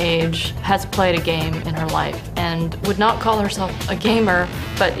my age has played a game in her life and would not call herself a gamer,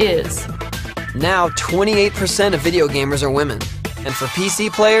 but is. Now, 28% of video gamers are women. And for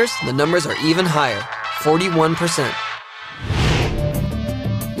PC players, the numbers are even higher, 41%.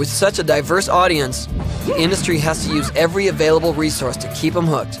 With such a diverse audience, the industry has to use every available resource to keep them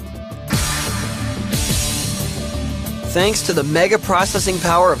hooked. Thanks to the mega processing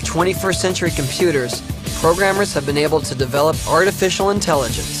power of 21st century computers, programmers have been able to develop artificial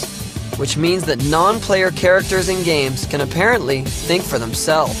intelligence, which means that non-player characters in games can apparently think for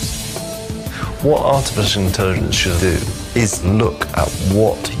themselves. What artificial intelligence should do is look at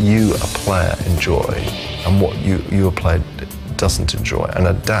what you, a player, enjoy and what you, a player, doesn't enjoy, and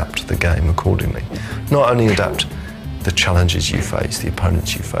adapt the game accordingly. Not only adapt the challenges you face, the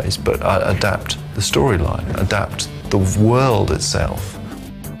opponents you face, but adapt the storyline, adapt the world itself.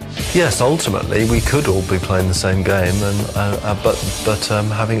 Yes, ultimately we could all be playing the same game, but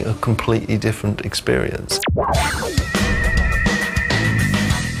having a completely different experience.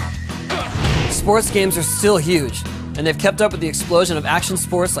 Sports games are still huge, and they've kept up with the explosion of action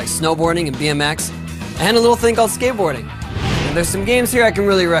sports like snowboarding and BMX, and a little thing called skateboarding. And there's some games here I can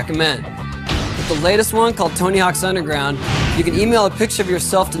really recommend. With the latest one called Tony Hawk's Underground, you can email a picture of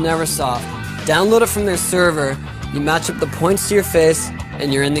yourself to Neversoft, download it from their server, you match up the points to your face,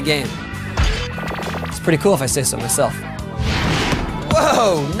 and you're in the game. It's pretty cool if I say so myself.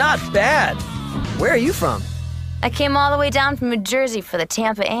 Whoa, not bad! Where are you from? I came all the way down from New Jersey for the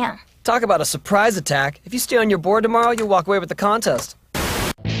Tampa Am. Talk about a surprise attack. If you stay on your board tomorrow, you'll walk away with the contest.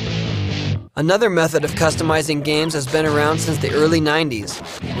 Another method of customizing games has been around since the early 90s,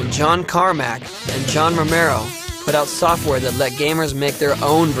 when John Carmack and John Romero put out software that let gamers make their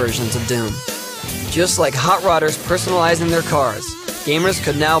own versions of Doom. Just like hot rodders personalizing their cars, gamers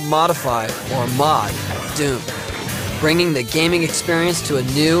could now modify or mod Doom. bringing the gaming experience to a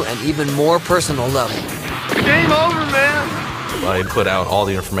new and even more personal level. Game over, man! I put out all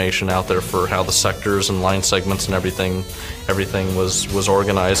the information out there for how the sectors and line segments and everything was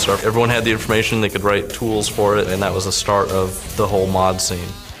organized. So everyone had the information, they could write tools for it, and that was the start of the whole mod scene.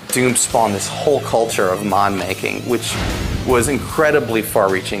 Doom spawned this whole culture of mod making, which was incredibly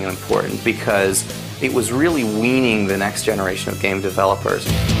far-reaching and important because it was really weaning the next generation of game developers.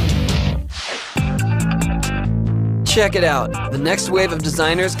 Check it out. The next wave of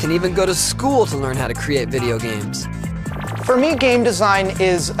designers can even go to school to learn how to create video games. For me, game design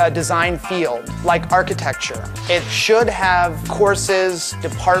is a design field, like architecture. It should have courses,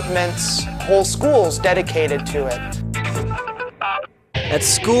 departments, whole schools dedicated to it. At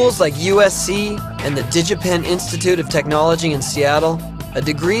schools like USC and the DigiPen Institute of Technology in Seattle, a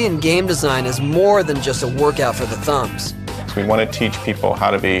degree in game design is more than just a workout for the thumbs. We want to teach people how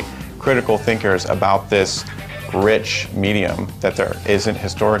to be critical thinkers about this rich medium that there isn't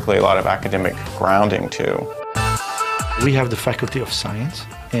historically a lot of academic grounding to. We have the Faculty of Science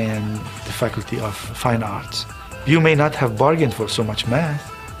and the Faculty of Fine Arts. You may not have bargained for so much math.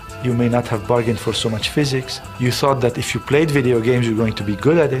 You may not have bargained for so much physics. You thought that if you played video games, you're going to be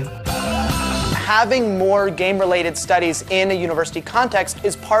good at it. Having more game-related studies in a university context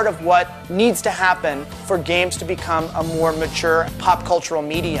is part of what needs to happen for games to become a more mature pop cultural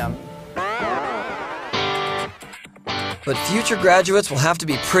medium. But future graduates will have to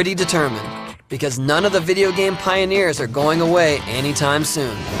be pretty determined, because none of the video game pioneers are going away anytime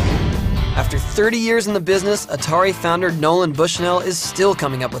soon. After 30 years in the business, Atari founder Nolan Bushnell is still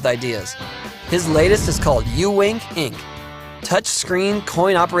coming up with ideas. His latest is called U-Wink Inc. Touch-screen,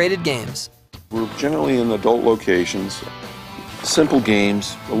 coin-operated games. We're generally in adult locations. Simple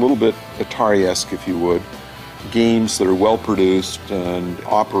games, a little bit Atari-esque if you would. Games that are well-produced and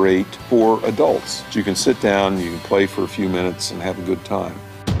operate for adults. You can sit down, you can play for a few minutes and have a good time.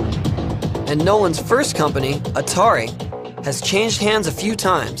 And Nolan's first company, Atari, has changed hands a few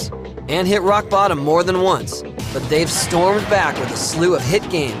times and hit rock bottom more than once, but they've stormed back with a slew of hit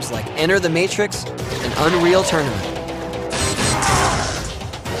games like Enter the Matrix and Unreal Tournament.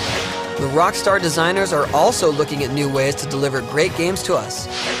 The Rockstar designers are also looking at new ways to deliver great games to us.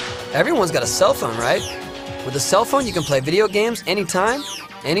 Everyone's got a cell phone, right? With a cell phone, you can play video games anytime,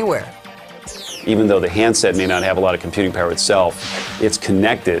 anywhere. Even though the handset may not have a lot of computing power itself, it's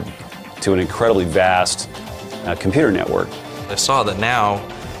connected to an incredibly vast computer network. I saw that now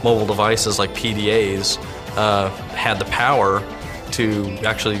mobile devices like PDAs had the power to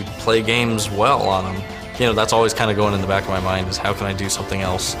actually play games well on them. You know, that's always kind of going in the back of my mind is how can I do something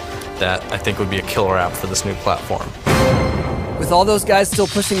else that I think would be a killer app for this new platform. With all those guys still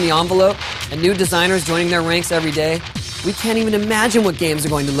pushing the envelope and new designers joining their ranks every day, we can't even imagine what games are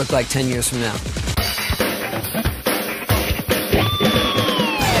going to look like 10 years from now.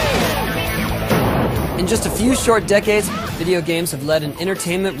 In just a few short decades, video games have led an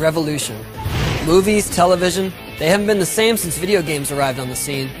entertainment revolution. Movies, television, they haven't been the same since video games arrived on the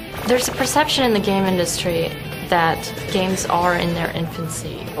scene. There's a perception in the game industry that games are in their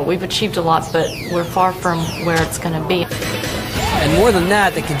infancy. We've achieved a lot, but we're far from where it's going to be. And more than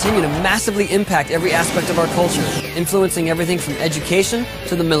that, they continue to massively impact every aspect of our culture, influencing everything from education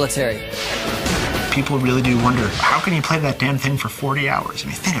to the military. People really do wonder, how can you play that damn thing for 40 hours? I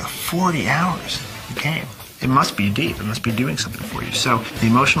mean, think of 40 hours of a game. It must be deep. It must be doing something for you. So the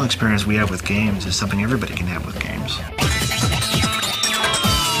emotional experience we have with games is something everybody can have with games.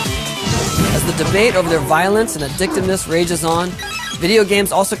 As the debate over their violence and addictiveness rages on, video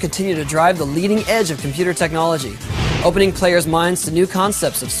games also continue to drive the leading edge of computer technology, opening players' minds to new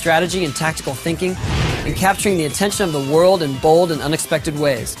concepts of strategy and tactical thinking, and capturing the attention of the world in bold and unexpected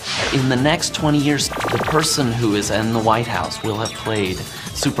ways. In the next 20 years, the person who is in the White House will have played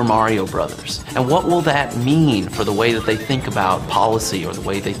Super Mario Brothers. And what will that mean for the way that they think about policy, or the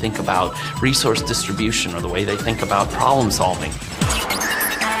way they think about resource distribution, or the way they think about problem solving?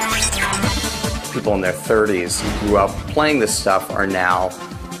 People in their 30s who grew up playing this stuff are now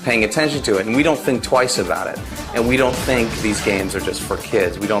paying attention to it, and we don't think twice about it. And we don't think these games are just for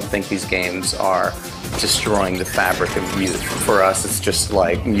kids. We don't think these games are destroying the fabric of youth. For us, it's just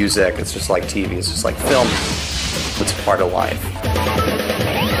like music, it's just like TV, it's just like film. It's part of life.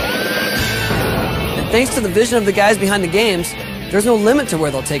 And thanks to the vision of the guys behind the games, there's no limit to where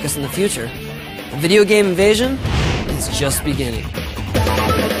they'll take us in the future. The video game invasion is just beginning.